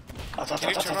brawl. Can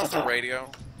you turn off the radio?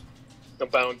 No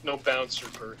bouncer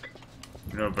perk.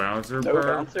 No bouncer No perk?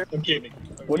 bouncer? I'm kidding.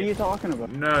 What are you talking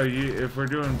about? No, if we're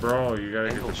doing brawl, you gotta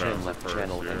get the bouncer left first,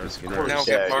 channel dude. and disconnected. Now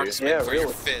get marksman for your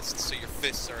really. fists, so your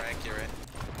fists are accurate.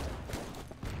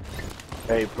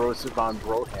 Hey, Brosif on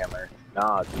Brohammer.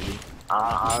 Nah, dude.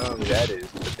 I don't know who that is,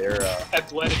 but they're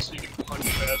Athletics, so you can punch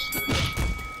faster.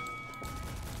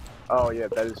 Oh yeah,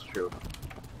 that is true.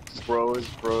 Bros,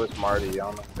 Marty,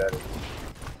 I don't know who that is.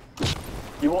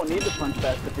 You won't need to punch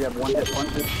fast if you have one hit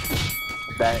punches.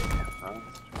 That,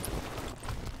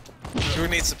 Who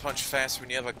needs to punch fast when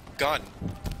you have a gun?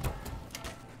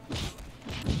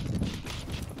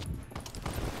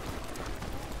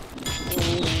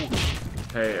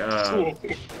 Hey,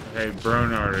 hey,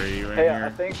 Bronard, are you in Hey, here? I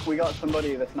think we got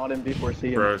somebody that's not in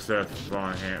V4C. Bro, Seth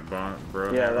Bro.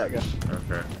 Yeah, that guy.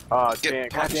 Okay. oh,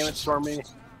 damn it, Stormy.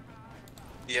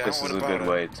 Yeah, This what is a about good it?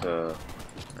 way to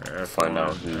find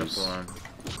out who's...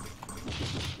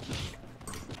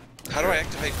 How do I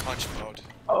activate punch mode?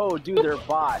 Oh, dude, they're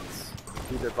bots.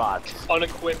 Dude, they're bots.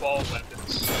 Unequip all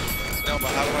weapons. No,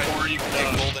 but how do I Or you take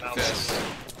can golden fist?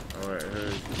 Oh, wait,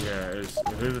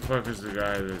 who the fuck is the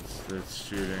guy that's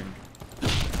shooting?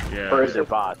 Yeah. Or is they're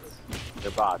bots? They're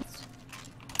bots.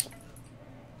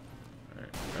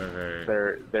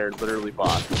 Okay. They're literally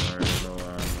bots. Alright, hold on,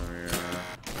 let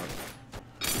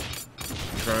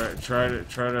me, try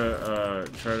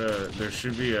to, there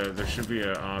should be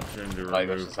an option to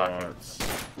remove bots.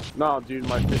 No, dude,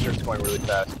 my fists are going really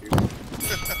fast, dude.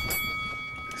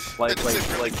 It's a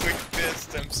really quick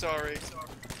fist, I'm sorry.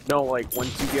 No, like,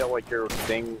 once you get, like, your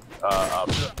thing, up,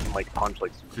 you can, like, punch,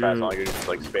 like, super fast, like, you just,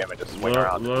 like, spam it, just swing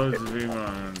around. Loads of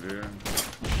V-Mon, dude.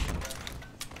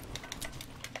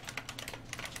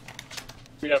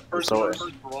 Yeah, first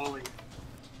brawling.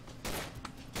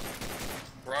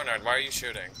 Bronard, why are you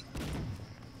shooting?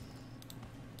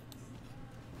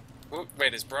 Ooh,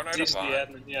 wait, is Bronard He's a bot? the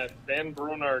admin, yeah, Van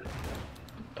Bronard.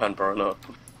 And Bruno.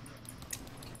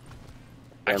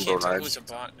 I can't tell who's a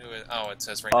bot and who is... Oh, it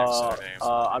says right next to their names.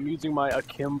 I'm using my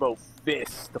Akimbo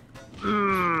fist.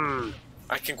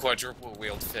 I can quadruple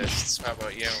wield fists. How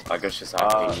about you? I guess just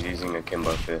hacking using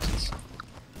Akimbo fists.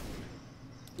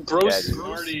 Bro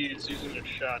Smarty is using a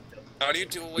shotgun. How do you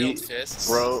dual wield fists?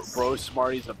 Bro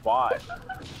Smarty's a bot.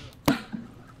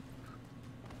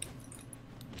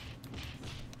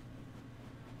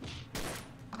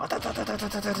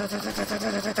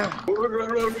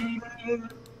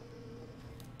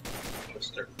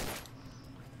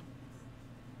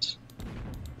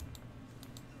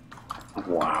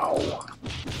 Wow.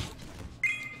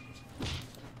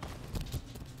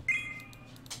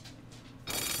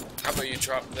 How about you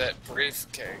drop that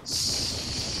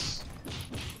briefcase?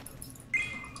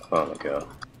 Oh my god.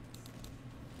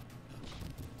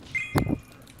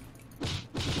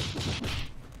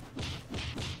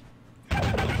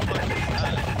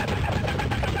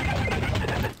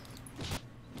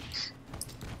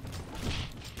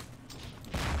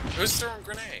 Who's throwing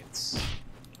grenades?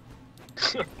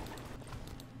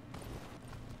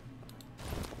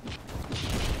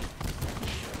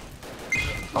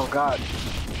 Oh god.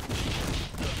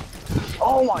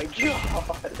 Oh my god!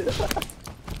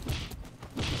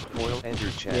 Foil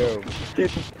entered channel.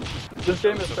 Dude, this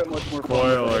game is so much more fun.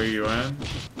 Coil, are you in?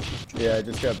 Yeah, I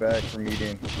just got back from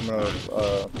meeting.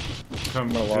 I'm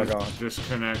gonna log on. Just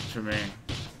connect to me.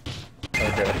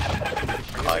 Okay.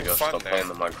 I got stop playing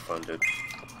the microphone, dude.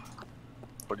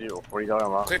 What are you talking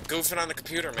about? Quit goofing on the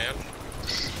computer, man.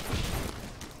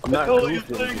 I'm not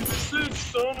goofing. This is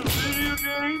son of a video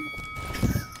game.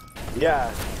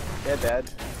 Yeah,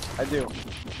 Dad. I do.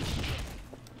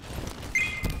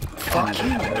 Fuck you!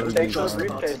 Take the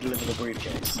briefcase, deliver the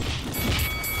briefcase.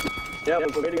 Yeah,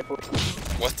 we're waiting for.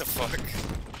 What the fuck?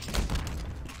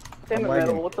 Damn it,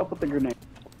 Metal, what's up with the grenade?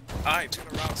 Alright, turn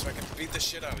around so I can beat the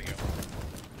shit out of you.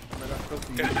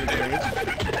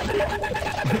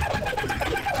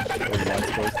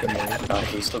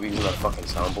 He's still using that fucking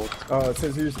soundboard. Oh, it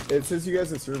says you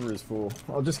guys' server is full.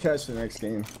 I'll just catch the next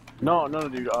game. No,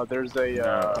 dude. There's a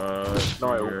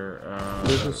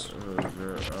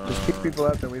Just kick people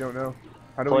out that we don't know.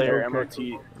 How do player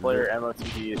we player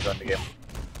MOTD is running the game.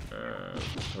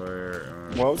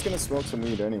 Well, I was gonna smoke some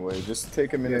weed anyway. Just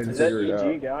take a minute to Is that figure it out.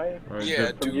 EG guy?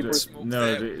 Yeah, dude, smoke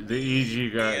that. The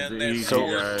EG guy. The EG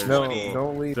guy. No,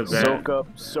 don't leave.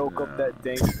 Soak up that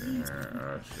dank.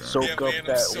 Soak up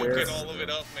that soaking all of it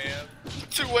up, man.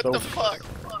 Dude, what the fuck?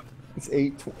 It's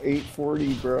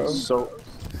 8:40, bro. So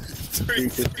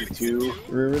 352.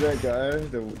 Remember that guy?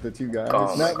 The two guys?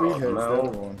 Oh Not my weed God, heads, the no.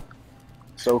 other one.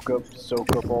 Soak up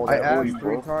all I that asked weed, 3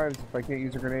 bro. times if I can't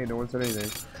use a grenade. No one said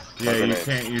anything. Yeah, you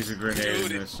can't use a grenade in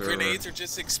Dude, this server. grenades are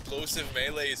just explosive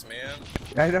melees, man.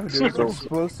 I know, dude. It's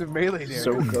explosive melee damage.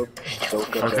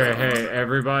 Soak up. Okay, hey,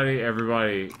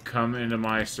 everybody, come into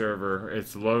my server.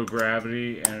 It's low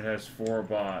gravity and it has 4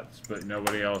 bots, but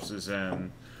nobody else is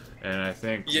in. And I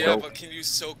think... Yeah, but can you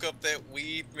soak up that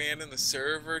weed, man, in the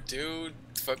server, dude?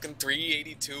 Fucking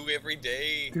 382 every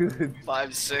day. Dude.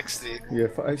 560. Yeah,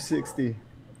 560.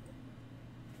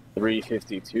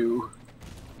 352.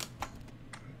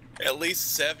 At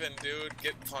least 7, dude.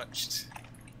 Get punched.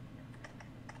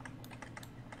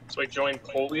 So I joined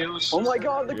Polio's. Oh my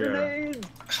god, the grenade!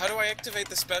 How do I activate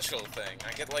the special thing?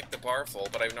 I get like the bar full,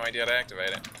 but I have no idea how to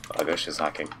activate it. I guess she's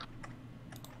hacking.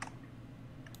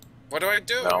 What do I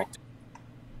do? No.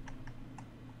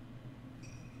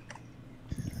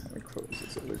 Let me close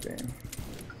this other game.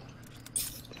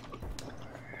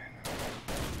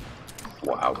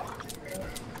 Wow.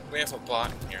 We have a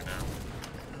bot in here now.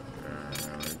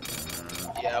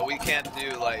 Yeah, we can't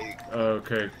do like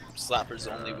Okay. slappers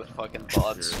only with fucking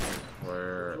bots.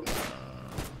 Where?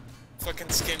 Fucking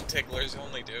skin ticklers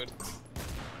only, dude.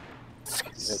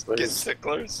 Skin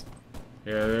ticklers?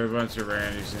 Yeah, there are a bunch of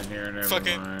Randys in here, never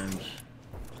Fucking- mind.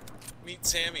 Meet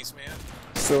Sammy's, man.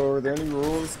 So, are there any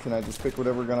rules? Can I just pick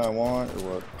whatever gun I want,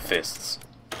 or what? Fists.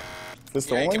 Fist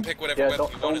Yeah, you only? can pick whatever Yeah, weapon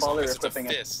you want as long bother as it's a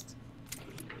equipping it. fist.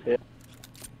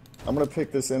 I'm gonna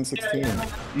pick this M16.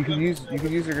 You can use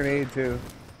a grenade too.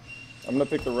 I'm gonna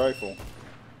pick the rifle.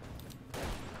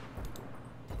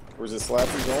 Or is it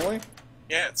slappers only?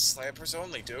 Yeah, it's slappers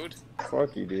only, dude.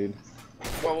 Fuck you, dude.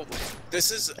 Well,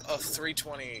 this is a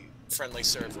 320 friendly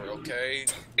server, okay?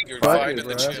 You're Fuck vibing you,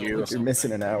 the bro. chill. You're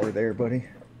missing an hour there, buddy.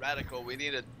 Radical, we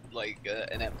need an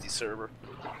empty server.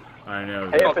 I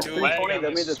know. Hey, that. if it's 320,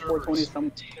 that means it's 420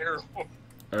 some. Terrible.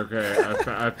 Okay,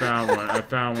 I found one. I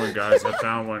found one, guys. I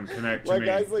found one. Connect to My me.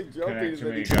 guy's like jumping. Connect to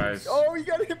and me, then guys. Oh, he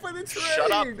got hit by the train!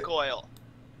 Shut up, Goyle.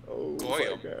 Oh,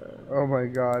 Goyle. my God. Oh my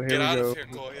god, here Get we out go. of here,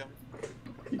 Goya.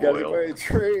 He got hit by a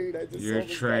train. I just Your saw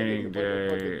this guy training get hit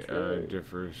by the day fucking train.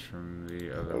 differs from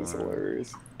the other That was one.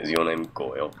 hilarious. Is your name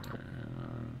Goyle?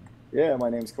 Yeah, my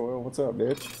name's Coyle. What's up,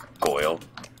 bitch? Goyle.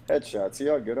 Headshot. See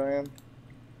how good I am?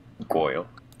 Goyle.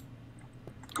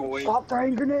 Goyle. Stop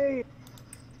throwing grenade!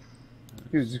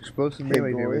 Dude, it's explosive Hey,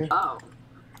 melee boy. damage. Oh.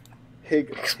 Hey,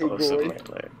 Explosive Goy.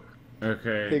 melee.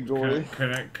 Okay. Hey, Goy.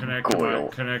 Connect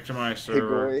to my Hey,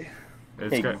 server. Goy.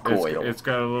 It's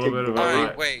got a little bit of a Alright,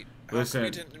 lot. wait. Listen. How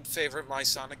come you didn't favorite my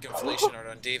Sonic Inflation art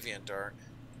on DeviantArt?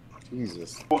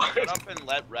 Jesus. Shut up and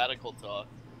let Radical talk.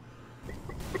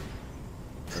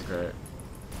 Okay.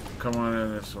 Come on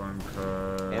in this one,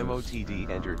 cuz. MOTD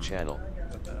entered channel.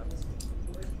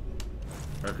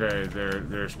 Okay,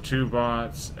 there's 2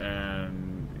 bots,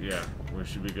 and yeah, we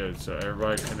should be good. So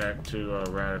everybody connect to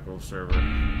Radical server.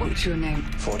 What's your name?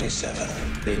 47.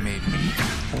 They made me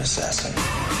an assassin.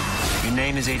 Your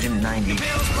name is Agent 90.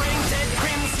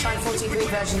 Try 43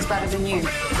 versions better than you. We're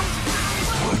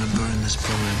gonna burn this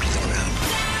program to the ground.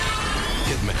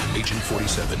 Hitman, Agent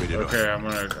 47. Okay, I'm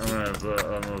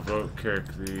gonna vote kick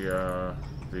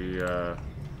the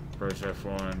first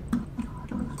F1.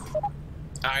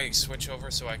 I switch over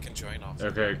so I can join off.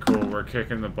 Okay, cool. We're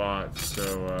kicking the bots,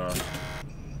 so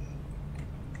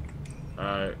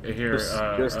here.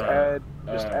 Just add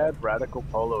Radical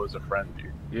Polo as a friend,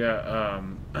 dude. Yeah.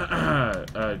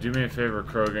 Do me a favor,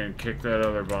 Krogan. Kick that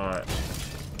other bot.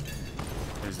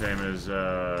 His name is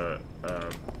Bro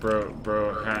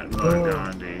Hatma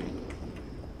Gandhi,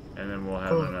 and then we'll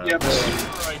have an. Yeah, but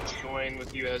whenever I join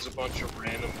with you as a bunch of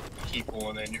random people,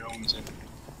 and then your own's in.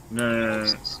 No.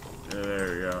 Yeah, there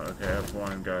we go. Okay,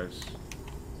 F1, guys.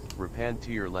 Repand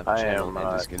to your left channel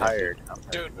and disconnect. Tired.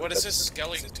 Dude, what is this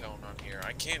skeleton tone on here?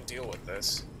 I can't deal with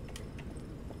this.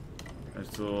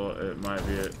 It's a little. It might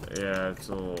be. Yeah, it's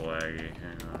a little laggy.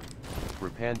 Hang on.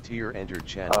 Repand to your entered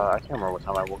channel. I can't remember what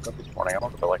time I woke up this morning. I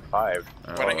woke up at like 5.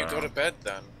 Why don't you go to bed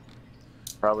then?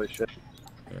 Probably should.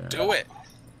 Yeah. Do it.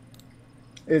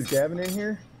 Is Gavin in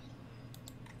here?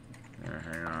 Yeah,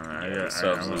 hang on.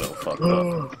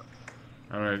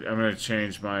 I'm gonna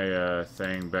change my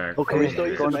thing back. Okay, so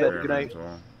you going to bed. Good night.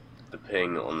 The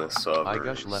ping on this server. I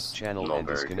gush left channel and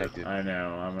disconnected. I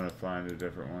know. I'm gonna find a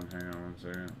different one. Hang on 1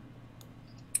 second.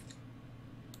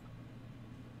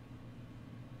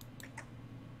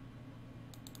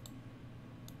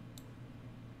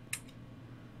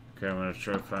 Okay, I'm gonna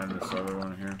try to find this other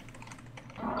one here.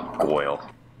 Goyle.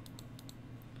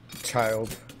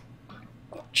 Child.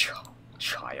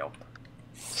 Child.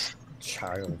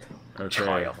 Okay.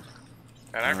 Child.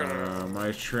 And I'm gonna.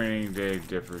 My training day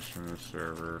differs from the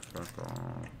server. Fuck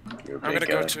off. I'm gonna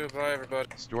go to. Bye, everybody.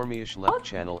 Stormyish left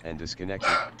channel and disconnected.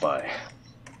 Bye.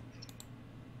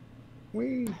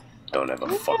 Wee. Don't ever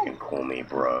fucking call me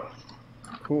bro.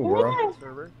 Cool, bro.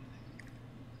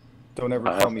 Don't ever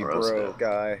call me bros, bro,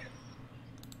 guy.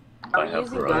 I have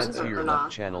bros. To your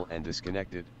left channel and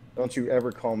disconnected. Don't you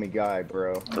ever call me guy,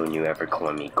 bro. Don't you ever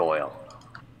call me Goyle.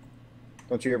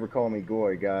 Don't you ever call me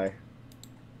goy, guy.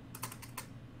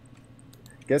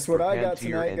 Guess what I got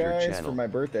tonight, guys, for my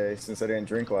birthday, since I didn't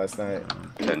drink last night.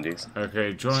 Tendies.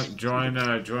 Okay, join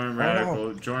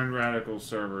Radical. Join Radical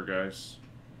server, guys.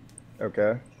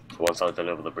 Okay. Once I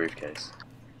deliver the briefcase.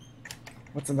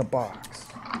 What's in the box?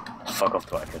 Fuck off,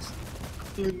 Twikers.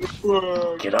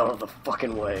 Get out of the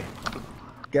fucking way.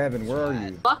 Gavin, where are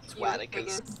you? Fuck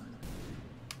Twatticus.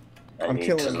 I'm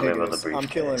killing Higgis. I'm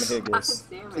killing Higgis.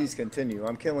 Please continue.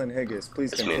 I'm killing Higgis.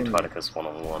 Please It's me and continue. Twatticus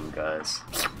one-on-one, guys.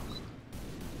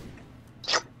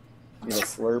 You know,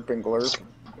 slurp and glurp.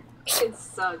 It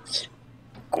sucks.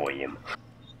 Goyim.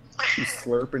 You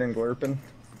slurping and glurping.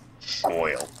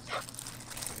 Goyle.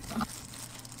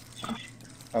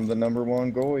 I'm the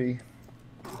 #1 goy.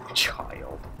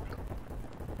 Child.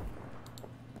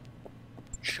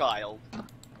 Child.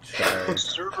 The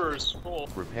server is full.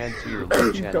 Repand to your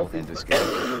left channel and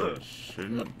disconnected.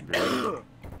 Shouldn't be. Go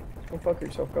fuck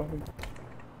yourself, Coffee.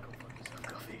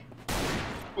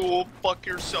 Go fuck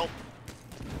yourself.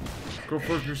 Go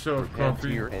fuck yourself, Repand to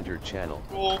Coffee. your entered channel.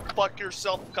 Go fuck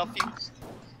yourself, Cuffy.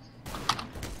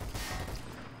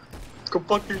 Go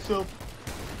fuck yourself.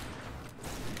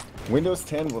 Windows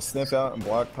 10 will sniff out and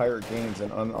block pirate games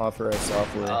and unauthorized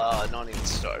software. Don't even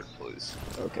start, please.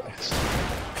 Okay.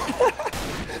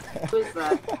 Who is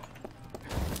that?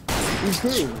 Who's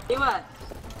who? Hey, what?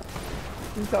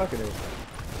 Who's talking to?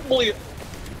 Holy.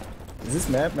 Is this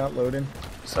map not loading?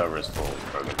 Server is full.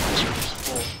 Krogan.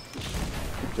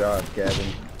 Good job,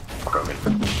 Gavin.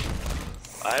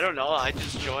 Krogan. I don't know. I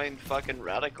just joined fucking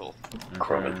Radical.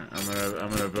 Okay, I'm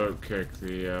gonna vote kick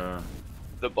the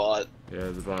bot. Yeah,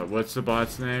 the bot. What's the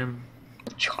bot's name?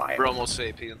 Child. Bromo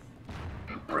Sapien.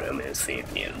 Bromo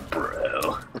Sapien,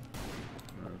 bro.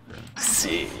 Okay.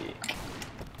 Sick.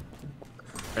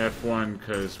 F1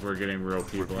 because we're getting real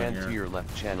people in Repand to here. your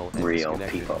left channel and Real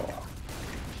disconnected. people.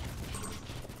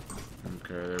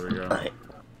 Okay, there we go.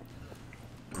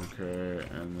 Okay,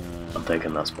 and then. I'm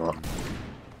taking that spot.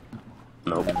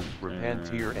 Nope. Repand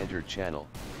to your entered channel.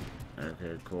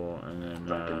 Okay, cool. And then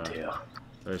Drunken tear.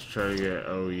 let's try to get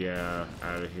oh yeah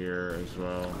out of here as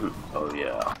well. Oh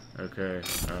yeah. Okay,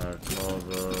 call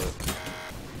vote.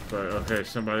 But okay,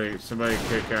 somebody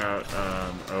kick out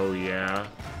oh yeah.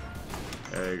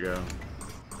 There you go.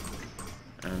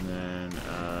 And then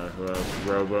who else?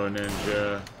 Robo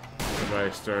Ninja.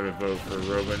 Somebody start a vote for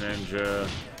Robo Ninja.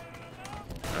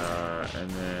 And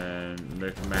then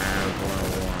McMav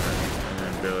 101. And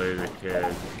then Billy the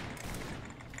Kid.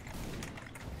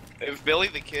 If Billy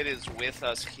the Kid is with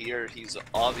us here, he's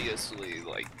obviously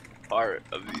like part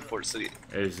of v4c.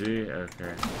 Is he?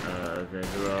 Okay. Okay,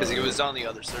 who else? Because he was on the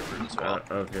other server as well.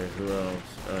 Okay, who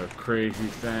else? Crazy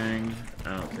Thing.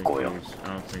 I don't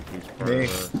think he's part Me.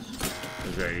 of us.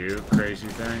 Is that you, Crazy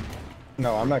Thing?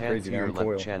 No, I'm not Pan crazy. to your I'm left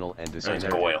coil. channel and It's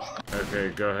disconnect. Goyle. Okay,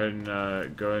 go ahead and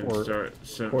Or- start.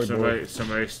 Koi boy.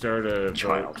 Somebody start a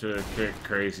Child. vote to kick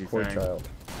crazy Poor thing. child.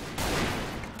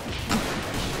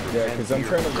 Yeah, because I'm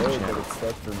trying to load, but it's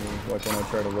stuck for me. Like when I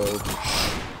try to load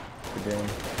the game.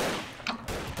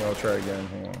 So I'll try again.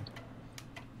 Hang on.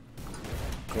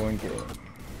 Going game.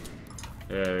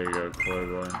 Yeah, there you go, Koi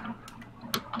boy.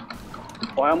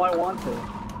 Why am I wanted?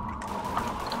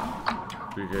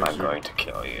 Because I'm going to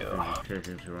kill you. you're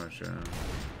kicking too much.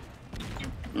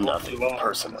 Nothing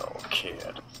personal,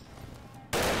 kid.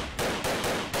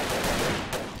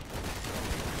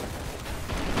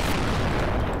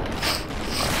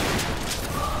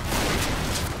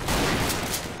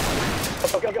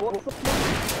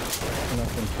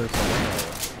 Nothing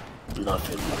personal.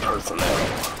 Nothing personal.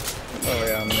 Oh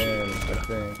yeah, I'm in, I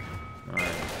think.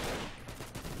 Alright.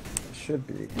 Should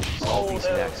be. Salty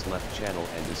Snacks left channel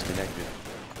and disconnected.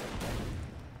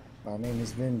 My name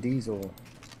is Vin Diesel.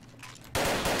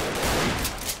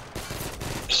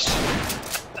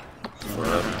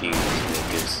 Fuck these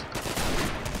niggas.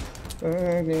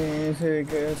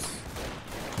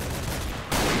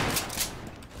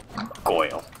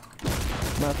 Goyle.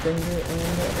 My finger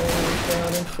in the air,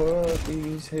 shouting for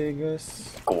these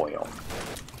higgers. Goyle.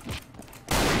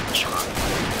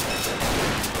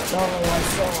 Oh, I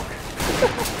suck.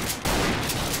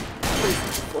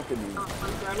 Fucking Is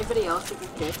there anybody else you can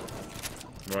kick?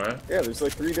 What? yeah, there's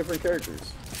like 3 different characters.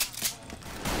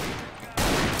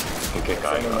 Okay, Is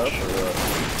that enough or what?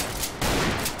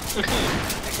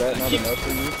 Is that not enough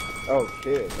for you? Oh,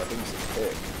 kid. I think you said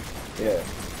kid. Yeah.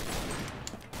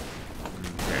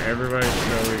 Yeah, everybody's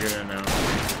slowly gonna know.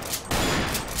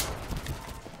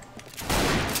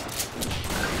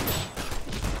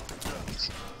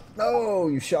 No,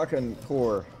 you shotgun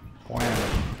core. Wow.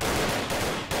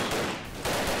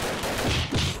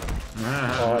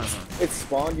 Oh, it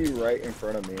spawned you right in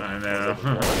front of me. I know.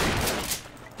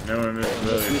 No one missed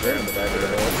Really Lily. in the back of the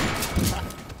head.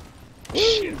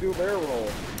 Do a barrel roll.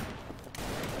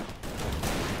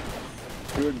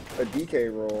 Do a DK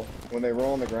roll. When they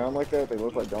roll on the ground like that, they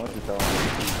look like Donkey Kong.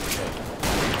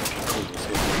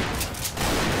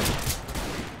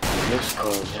 This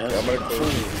code has I'm gonna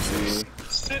close V4C.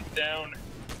 Sit down.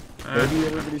 Maybe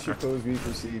everybody should close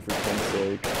V4C for ping's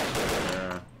sake.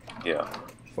 Yeah. Yeah.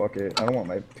 Fuck it. I don't want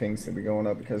my pings to be going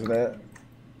up because of that.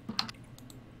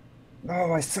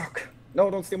 No, I suck. No,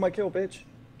 don't steal my kill, bitch.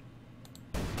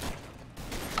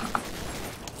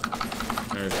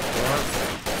 There's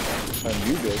what?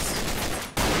 Anubis.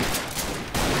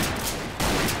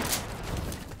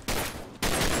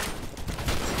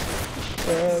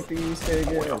 Fuck these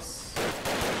higgers.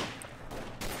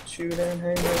 Shoot and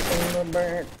hang us in the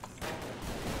back.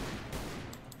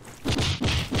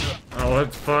 Oh,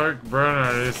 what the fuck? Bruno,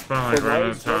 I just spawned like right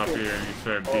on top of you and you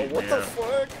started Oh, beating what me the up.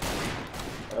 fuck?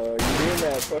 You're doing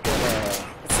that fucking,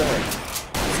 what's that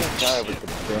guy with the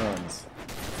guns?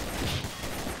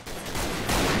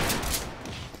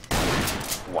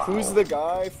 Wow. Who's the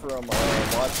guy from,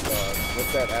 Watch Dogs?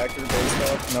 What's that actor based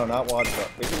off? No, not Watch Dogs.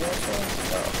 Is it Watch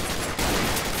Dogs? No.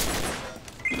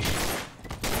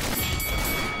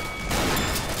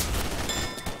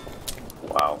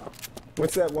 Wow.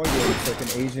 What's that one game? It's like an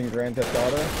Asian Grand Theft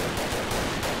Auto?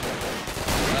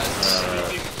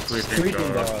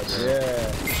 Sleeping Dogs,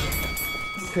 yeah.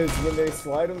 Because when they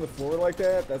slide on the floor like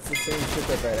that, that's the same shit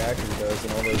that actor does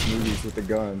in all those movies with the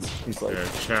guns. He's like, Yeah,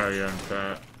 Chow Yun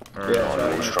Fat. Or yeah,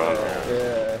 John Strong.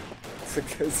 yeah. It's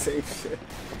like the same shit.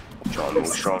 John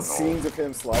There's Stronghold. scenes of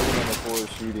him sliding on the floor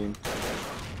shooting.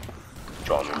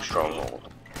 John Woo Stronghold.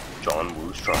 John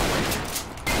Woo Stronghold.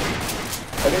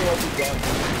 I think like he's John Woo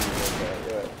like that,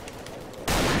 yeah.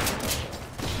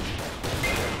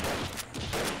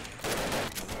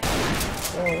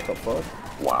 Oh, what the fuck?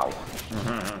 Wow.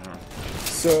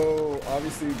 So,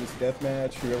 obviously, this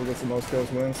deathmatch, whoever gets the most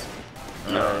kills wins.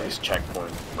 No, it's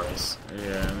checkpoint race.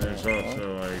 Yeah, and there's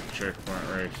also like checkpoint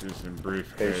races and They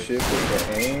briefcase. shift with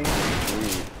the aim.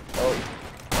 Sweet. Oh.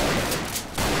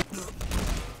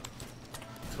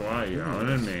 That's why you're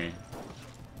owning me.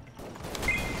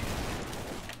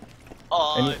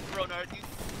 Aw, Ronard, you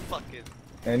fucking...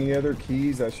 Any other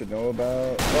keys I should know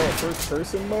about? Oh, first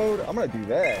person mode? I'm gonna do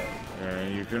that. Yeah,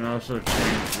 you can also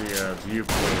change the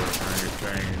viewport on your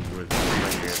thing with the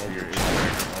if you're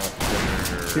like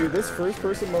off-center. Dude, this first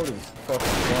person mode is fucking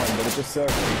fun, but it just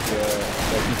sucks because,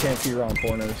 like, you can't see around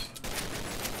corners.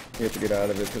 You have to get out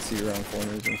of it to see around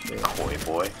corners and shit. Koi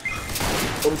boy.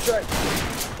 Oh shit!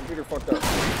 Computer fucked up.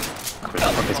 Who the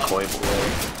fuck is Koi boy?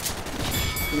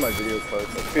 See my video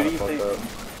parts, like, kinda fucked up.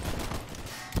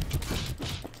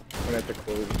 I'm gonna have to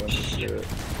close a bunch of shit.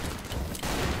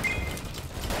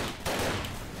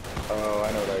 Oh,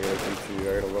 I know what I gotta do too.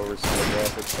 I gotta lower some of the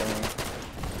graphics down.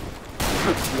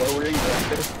 Lowering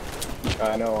graphics? I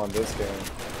know on this game.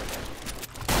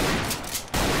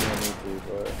 I don't need to,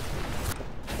 but...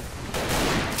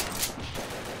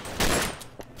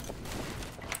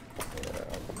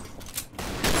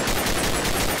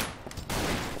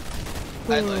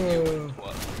 I let you win.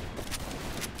 What?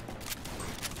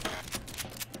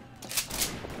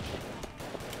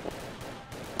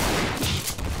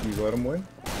 You let him win?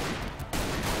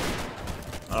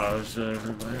 Oh, so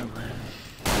everybody win.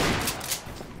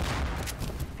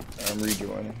 I'm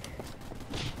rejoining.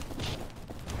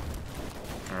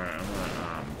 Alright, I'm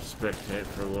gonna spectate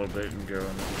for a little bit and go in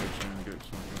the kitchen and get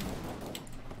something.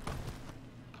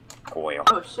 Oil.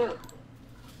 Oh shit.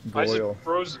 Why is it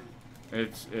frozen?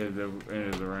 It's at the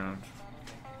end of the round.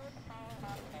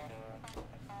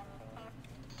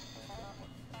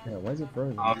 Yeah, why is it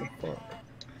frozen? What the fuck?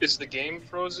 Is the game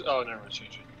frozen? Oh, never mind,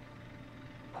 change it.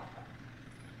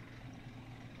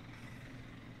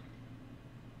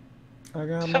 I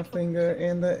got my finger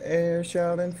in the air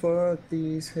shouting fuck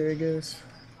these higgers.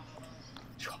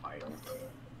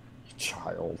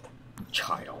 Child.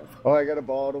 Oh, I got a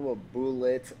bottle of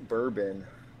Bullet Bourbon.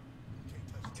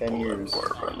 10 years.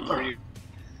 Bourbon.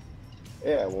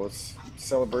 Yeah, well, it's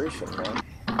celebration, man.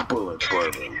 Bullet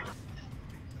Bourbon.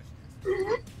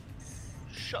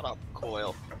 Shut up,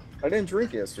 Coil. I didn't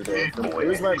drink yesterday. It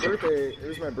was my birthday. It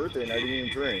was my birthday and I didn't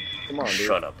even drink. Come on, dude.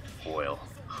 Shut up, Oil.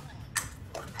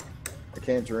 I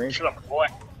can't drink. Shut up, boy.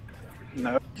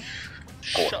 No.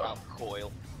 Shut up,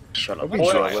 Coil. Shut I'll up, be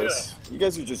boy. jealous. You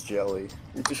guys are just jelly.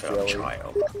 You're just Shut up, jelly.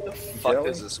 child. The fuck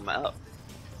is this map?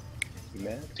 You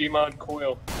mad? Demon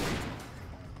Coil.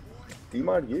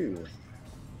 Demod you.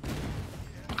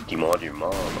 Demod your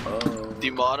mom. Oh.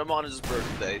 Demod him on his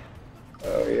birthday.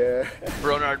 Oh yeah.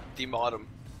 Bronard demod him.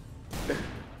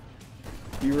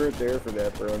 You weren't there for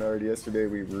that, Bronard. Yesterday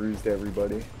we rused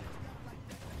everybody.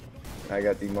 I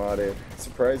got demodded.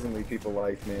 Surprisingly, people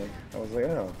liked me. I was like,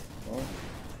 oh, well.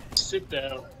 Sit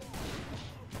down.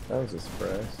 That was a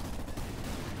surprise.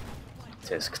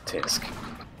 Tisk, tisk.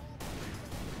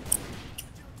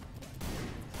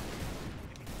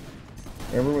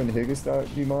 Remember when Higgis got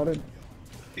demodded?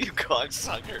 You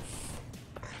cocksucker.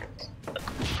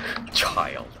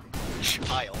 Child.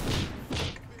 Child.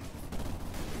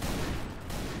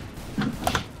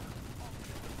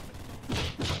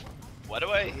 Why do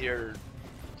I hear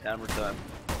hammer time?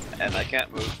 And I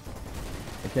can't move.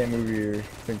 I can't move your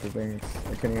think the things.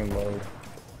 I can't even load.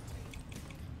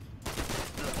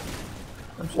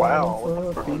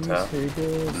 Wow. Fuck these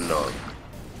Higgis. No.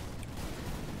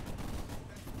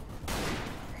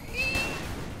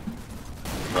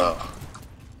 Oh.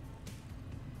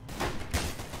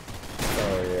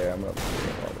 Oh yeah, I'm up to a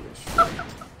lot of this shit.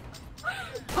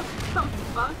 What the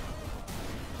fuck?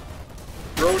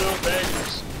 Roto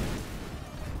bangers.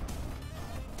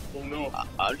 Oh no.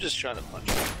 I'm just trying to punch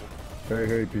people.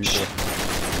 Hey people.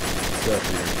 Step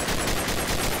here.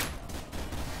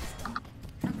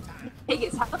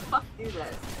 Higgins, how the fuck do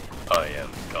this? I am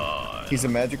God. He's a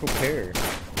magical pair.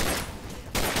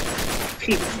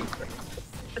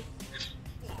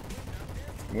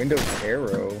 Windows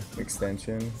Arrow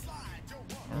extension.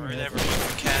 Alright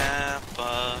everyone,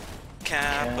 Kappa,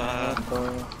 Kappa,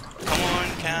 come on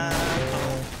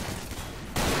Kappa.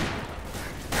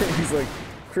 He's like,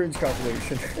 cringe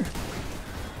compilation.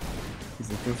 He's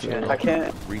like, this is I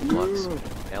can't. Reflux.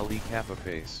 LE Kappa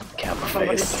face. Kappa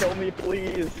Somebody face. kill me,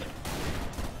 please.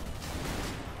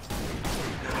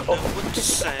 Know what to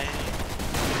say.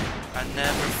 I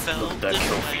never felt That this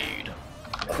kill way. feed.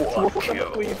 Quad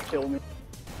kill. Please kill me.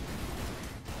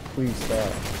 Please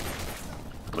stop.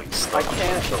 Please stop. I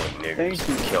can't. Killing niggers. Thank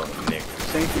you. Killing niggers.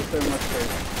 Thank you so much, sir.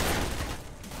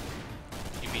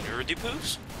 You mean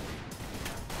Urdipoos?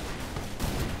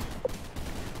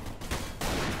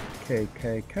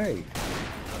 KKK.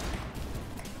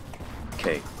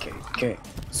 KKK.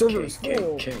 Server's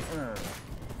full.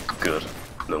 Good.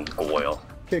 No Goyle.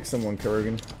 Kick someone,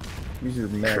 Kurgan. Use your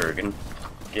mech. Kurgan.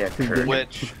 Yeah, Kurgan.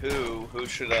 Which? Who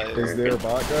should I? Is there a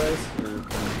bot, guys? Or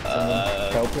can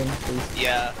someone help him, please?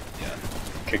 Yeah.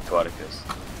 Kick Twaticus.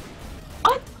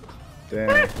 Damn,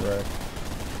 right.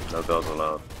 No girls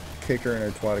allowed. Kick her in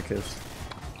her Twaticus.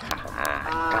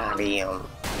 Got him.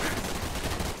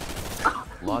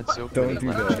 Lord so Don't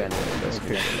do that. left Don't channel. kick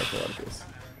her in her Twaticus.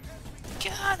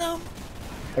 Got him!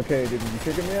 Okay, did you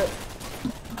kick him yet?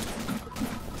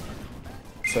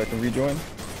 So I can rejoin?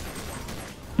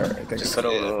 Alright, thank Just you. set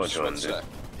an oil join, dude.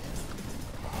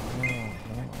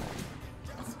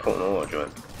 Put an oil join.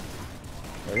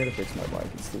 I gotta fix my mic,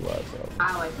 it's too loud, bro.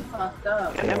 Ow, I fucked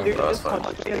up. Damn, dude, That's just fine.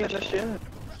 punch me in the shin.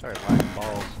 Sorry, lagging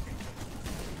balls.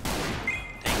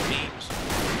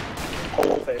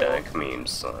 Dank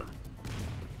memes, son.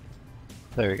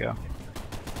 There we go.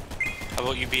 How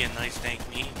about you be a nice dank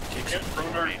meme? Kick some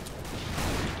for me.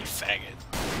 You faggot.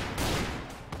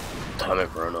 Damn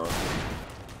it, Bruno.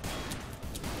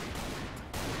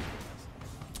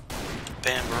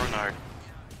 Bam, Bernard.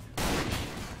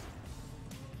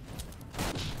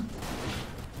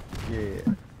 Yeah.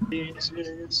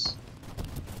 Yes.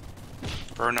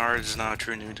 Bernard is not a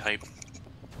true new type.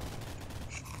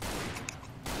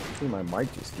 See, my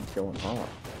mic just keeps going off.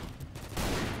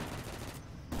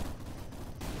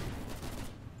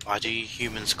 Why do you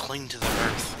humans cling to the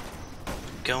earth?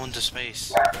 Go into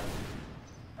space.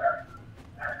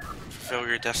 Fulfill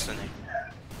your destiny.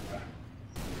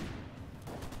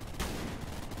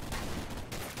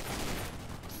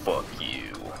 Fuck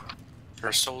you.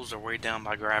 Our souls are weighed down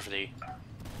by gravity.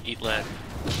 Eat lead.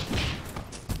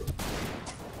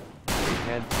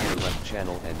 Hand to your left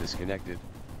channel and disconnected.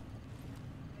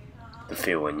 The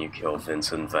feel when you kill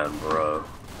Vincent Van Bro.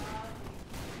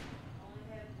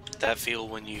 That feel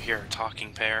when you hear a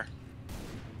talking pair.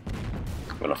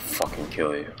 I'm gonna fucking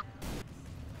kill you.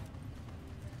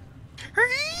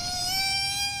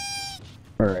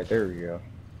 Alright, there we go.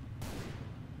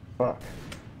 Fuck.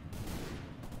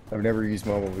 I've never used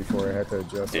mobile before, I had to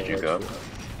adjust. Did you go?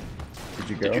 Did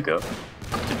you go? Did you go?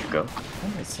 Did you go?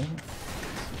 What am I saying?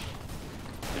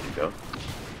 Did you go?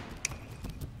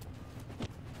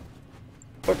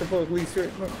 What the fuck, Lee?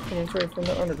 Coming straight from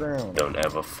the underground. Don't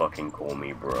ever fucking call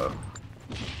me, bro.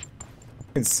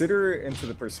 Consider it into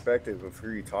the perspective of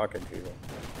who you're talking to.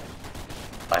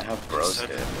 I have bros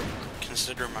here.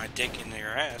 Consider my dick in your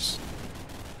ass.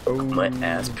 Oh, my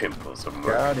ass pimples are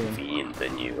more got him. convenient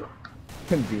than you.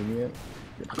 Convenient.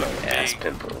 My ass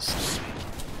pimples.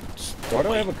 Why do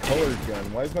I have a colored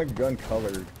gun? Why is my gun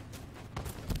colored?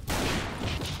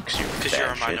 Because you're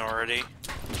a minority.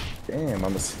 Damn,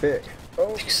 I'm a spick.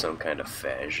 Oh. Some kind of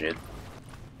fat shit.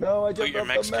 No, I jumped your off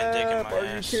the Mexican dick in map. my Are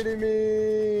ass. you kidding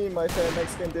me? My fat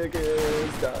Mexican dick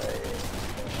is dying.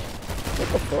 What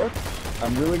the fuck?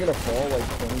 I'm really gonna fall like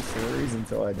 20 stories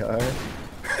until I die.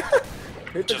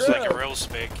 Hit the Just ground. like a real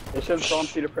spick. It should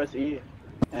prompt you to press E.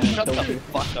 And Shut the it'll be-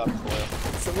 fuck up, Coil.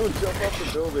 Someone jump off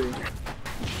the building.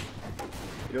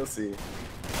 You'll see.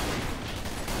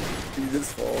 You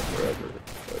just fall forever.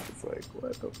 But it's like,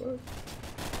 what the fuck?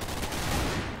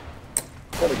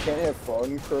 What, I can't have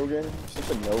fun, Krogan? You're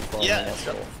such a no fun Yeah,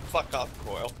 asshole. shut the fuck up,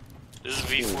 Coil. This is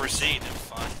v4c, no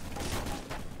fun.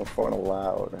 No fun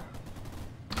allowed.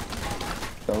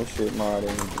 No shit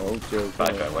modding, no joking.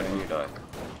 Bad guy, why didn't you die?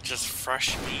 Just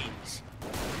fresh memes.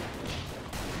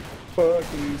 Fuck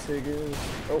these Higgins.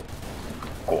 Oh.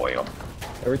 Goyle.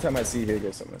 Every time I see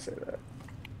Higgins, I'm gonna say that.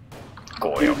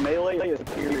 Goyle. Dude, melee is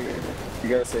superior. You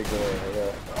gotta say Goyle,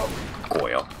 yeah.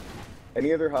 Goyle.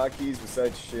 Any other hotkeys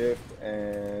besides shift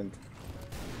and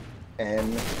N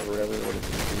or whatever, what is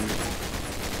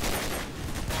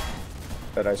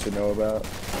it? That I should know about?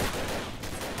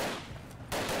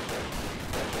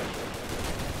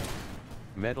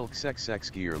 Metal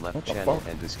Xexx your left What the channel fuck?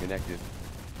 and disconnected.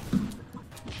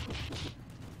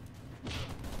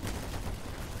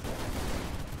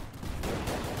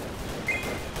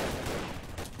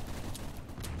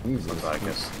 Jesus,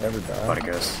 Spartacus. never die.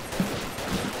 Spartacus.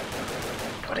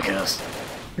 Spartacus.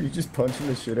 Are you just punching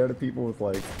the shit out of people with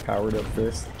like powered up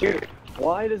fists? Dude,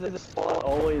 why does this spot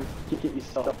always get you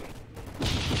stuck?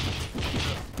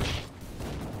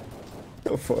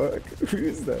 The fuck? Who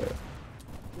is that? $10,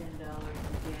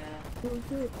 yeah.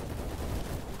 Who's it?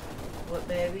 What,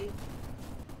 baby?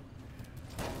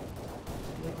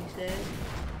 What'd you say?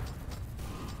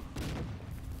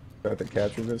 Do I have to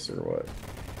capture this or what?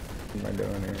 What am I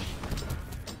doing here?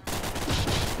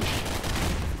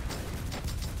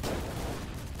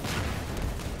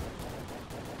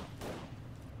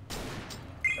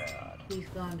 He's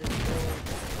gone to school.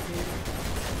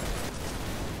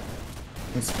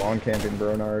 I'm spawn camping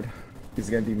Bernard. He's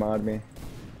gonna demod me.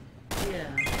 Yeah.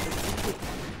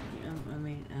 I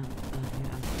mean,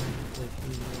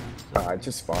 Ah,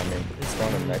 just spawn me.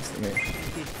 Spawn him next to me. you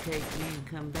could take me and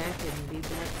come back and be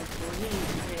back before he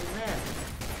even came left.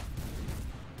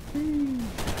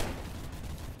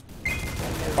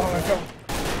 Oh my god!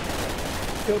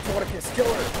 Kill Torticus,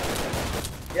 kill her!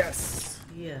 Yes!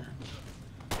 Yeah.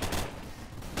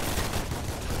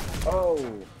 Oh!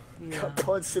 Yeah. Got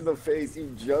punched in the face. You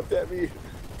jumped at me,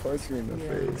 punched me in the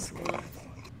face.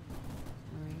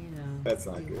 You know. That's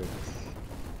not good.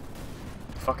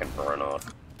 Fucking Bernard.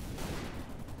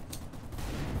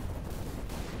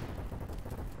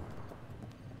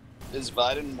 Is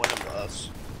Biden one of us?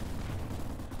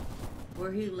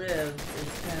 where he lives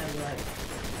is kind of like,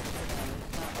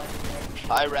 it's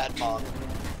not like Hi, Rad Mom.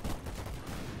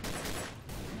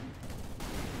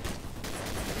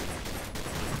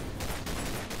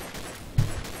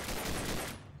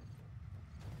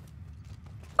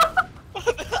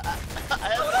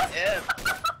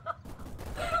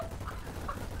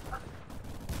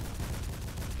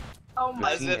 Oh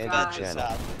my As if that just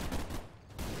happened.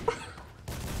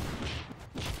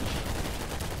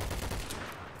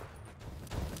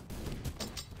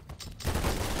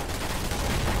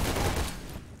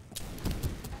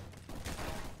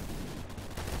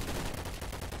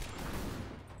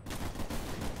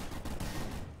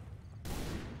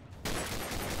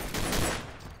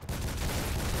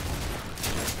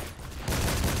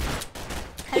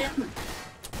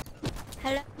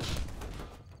 Hello?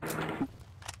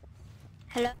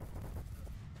 Hello?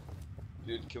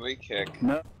 Dude, can we kick?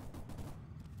 No.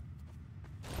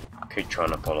 Keep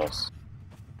trying to pull us.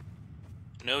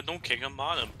 No, don't kick him,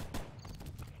 on him.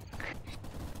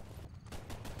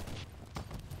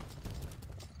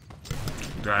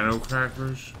 Dino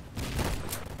Crackers?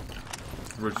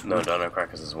 No, Dino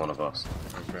Crackers is one of us.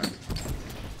 Okay.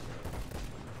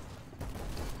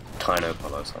 Tino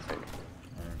Polos, I think.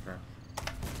 Okay.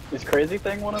 Is Crazy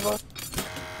Thing one of us?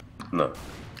 No.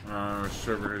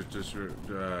 Server is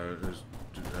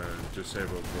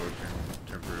disabled voting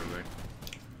temporarily.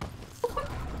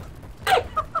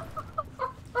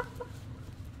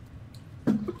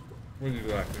 What are you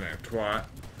laughing at, twat?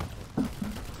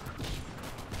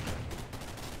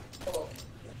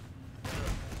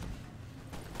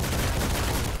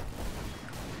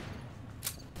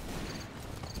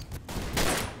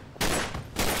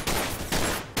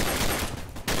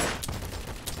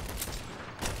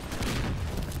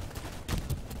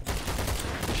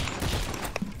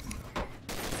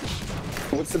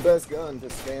 What's the best gun to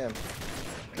spam?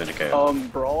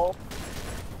 Brawl?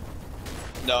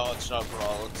 No, it's not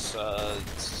Brawl, it's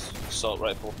assault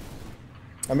rifle.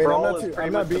 I mean, Brawl I'm is not pretty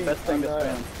much the best thing to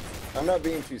spam. I'm not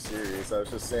being too serious. I was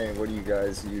just saying, what do you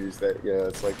guys use that, yeah,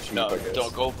 it's like cheap, No, I guess.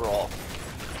 don't go Brawl.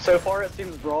 So far it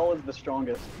seems Brawl is the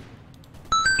strongest.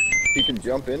 You can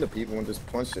jump into people and just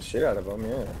punch the shit out of them,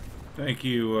 yeah. Thank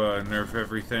you, Nerf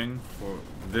Everything, for...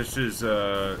 This is,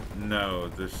 no,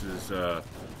 this is, the...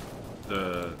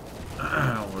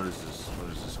 what is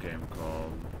this game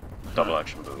called? Double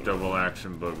Action Boogaloo. Double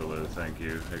Action Boogaloo, thank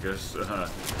you. I guess,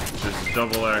 this is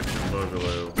Double Action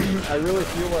Boogaloo. I really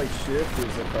feel like shift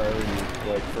is a priority,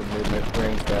 like, for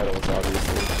mid-range battles,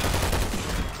 obviously.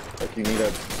 Like, you need a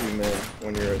 2-mid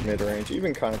when you're at mid-range,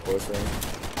 even kind of close range.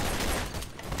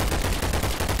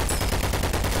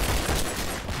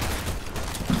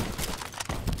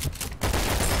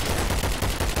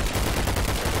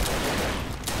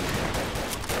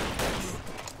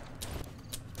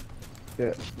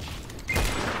 Yeah.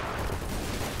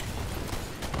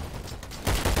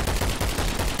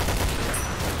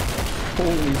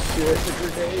 Holy shit, the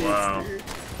grenades, wow. Dude.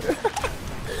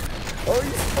 Oh,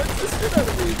 you fucked the shit out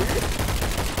of me, dude.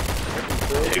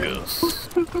 There goes.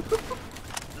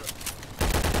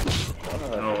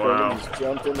 Oh wow. Just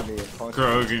jumped into me and punched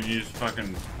Krogan, you just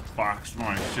fucking boxed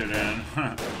my shit in.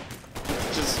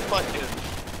 Just fucking...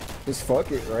 Just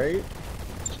fuck it, right?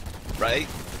 Right?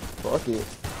 Fuck it.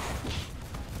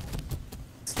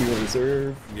 Steel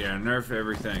Reserve. Yeah, Nerf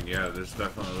Everything. Yeah, this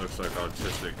definitely looks like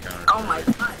autistic counter. Oh my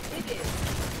god, it is.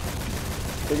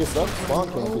 Nigga, stop spawn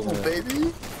camping, Oh,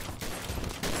 baby.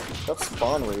 Stop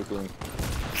spawn raping.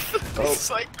 It's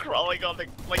like crawling on the...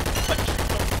 like, touching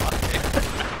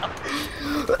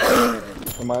the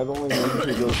Am I the only one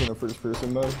who goes in a first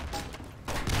person mode?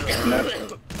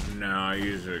 No, I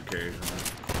use it occasionally.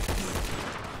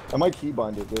 I might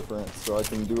keybind it different, so I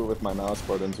can do it with my mouse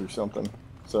buttons or something.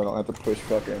 So I don't have to push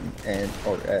fucking N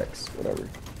or X, whatever.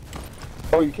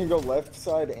 Oh, you can go left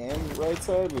side and right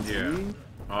side with Yeah. Z?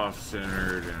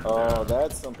 Off-centered and... Oh,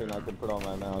 that's something I could put on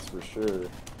my mouse for sure.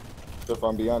 So if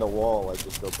I'm behind a wall, I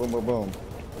just go boom, boom, boom.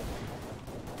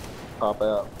 Pop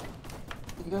out.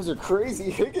 You guys are crazy.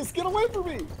 Higgis, get away from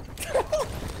me!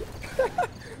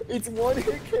 It's one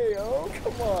hit KO?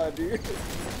 Come on, dude.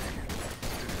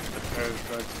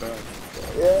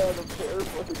 Yeah, the pair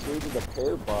fucking dude is a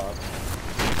pair bot.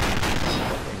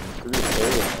 Fucking threw a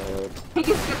pair in my head.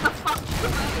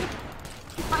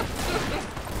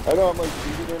 I know, I'm like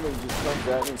shooting him and he just comes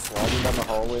at me sliding down the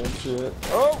hallway and shit.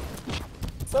 Oh!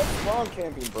 Stop spawn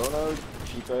camping, Bronard.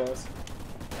 Cheap ass.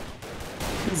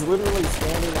 He's literally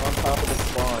standing on top of the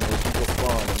spawn where people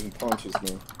spawn and he punches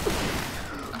me.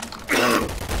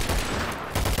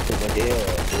 He's like, yeah,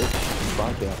 bitch,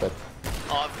 spawn camping.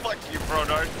 Oh, fuck you,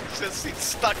 Bronard. Since he's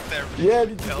stuck there. Yeah,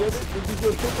 did you get it? Did you go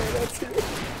pick on that too?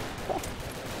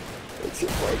 That shit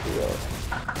fucked me up.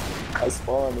 I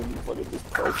spawned and you fucking just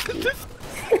punched me. The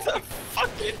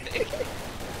fucking thing.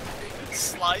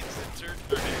 Slides into her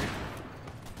grenade.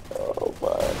 Oh my,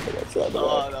 I tried that.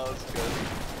 Oh, that was good.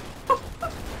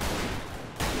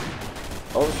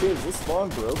 Oh shit, is this spawn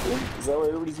broken? Is that why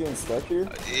everybody's getting stuck here?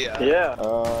 Yeah. Yeah.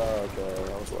 Oh, okay.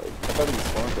 I was like, I thought he was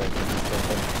spawned broken.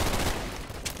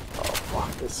 Oh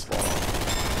fuck, this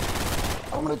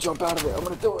spawn. I'm gonna jump out of it. I'm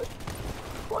gonna do it.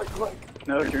 Click.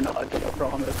 No, you're not. I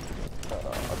promise.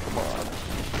 Come on.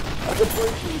 I can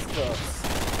break these cups.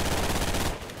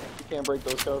 You can't break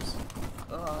those cups?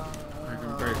 I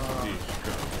can break these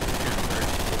cups.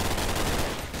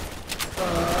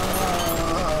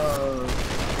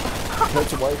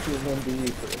 Catch wifey and then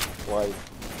be wife.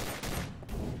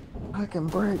 I can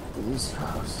break these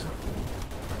cups.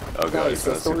 Oh Nice,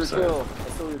 god, I stole your kill. I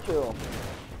stole your kill.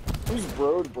 Who's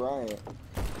Brode Bryant?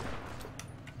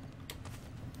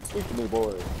 Speak to me,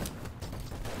 boy.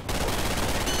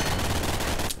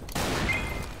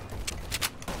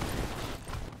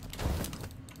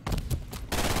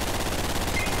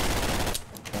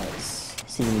 Nice.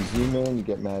 See when you zoom in, you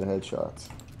get mad headshots.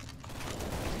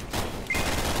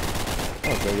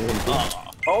 Okay,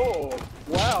 Oh,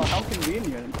 wow, how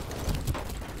convenient.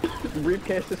 The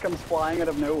briefcase just comes flying out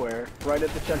of nowhere, right at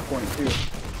the checkpoint, too.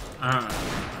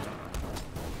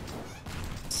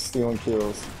 Stealing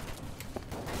kills.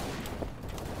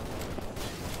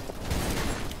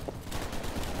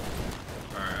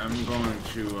 Alright, I'm going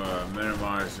to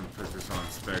minimize and put this on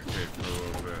spectate for a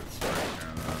little bit so I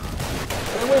can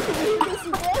Hey, wait, you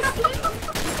bastard!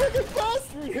 You fucking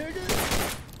bastard, nigga!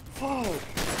 Fuck.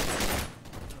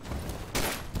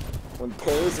 When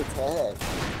pairs attack,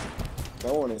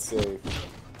 no one is safe.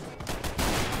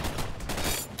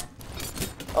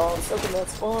 Oh, I'm stuck in that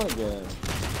spawn again.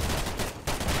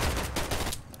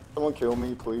 Someone kill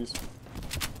me, please.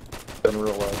 In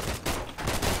real life.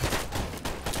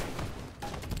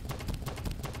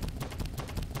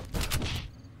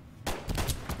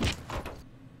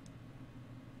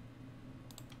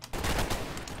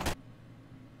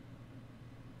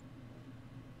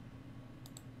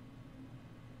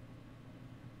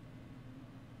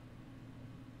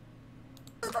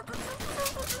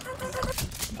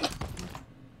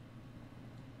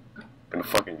 Gonna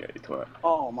fucking get you, twat.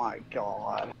 Oh my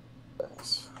god.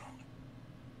 Thanks.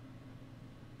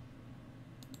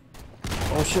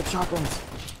 Oh shit, shotguns!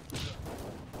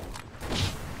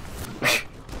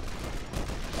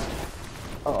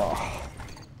 Oh.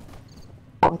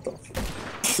 What the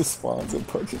fuck? Just spawns and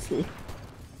punches me.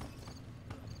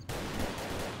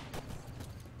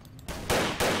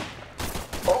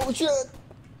 Oh shit!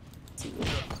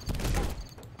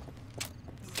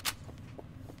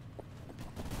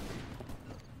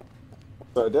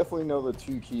 So I definitely know the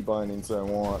two key bindings I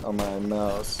want on my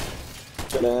mouse.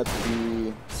 Gonna have to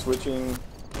be switching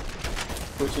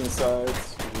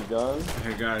sides with your gun.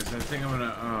 Hey guys, I think I'm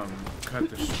gonna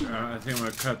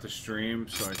cut the stream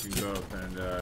so I can go up and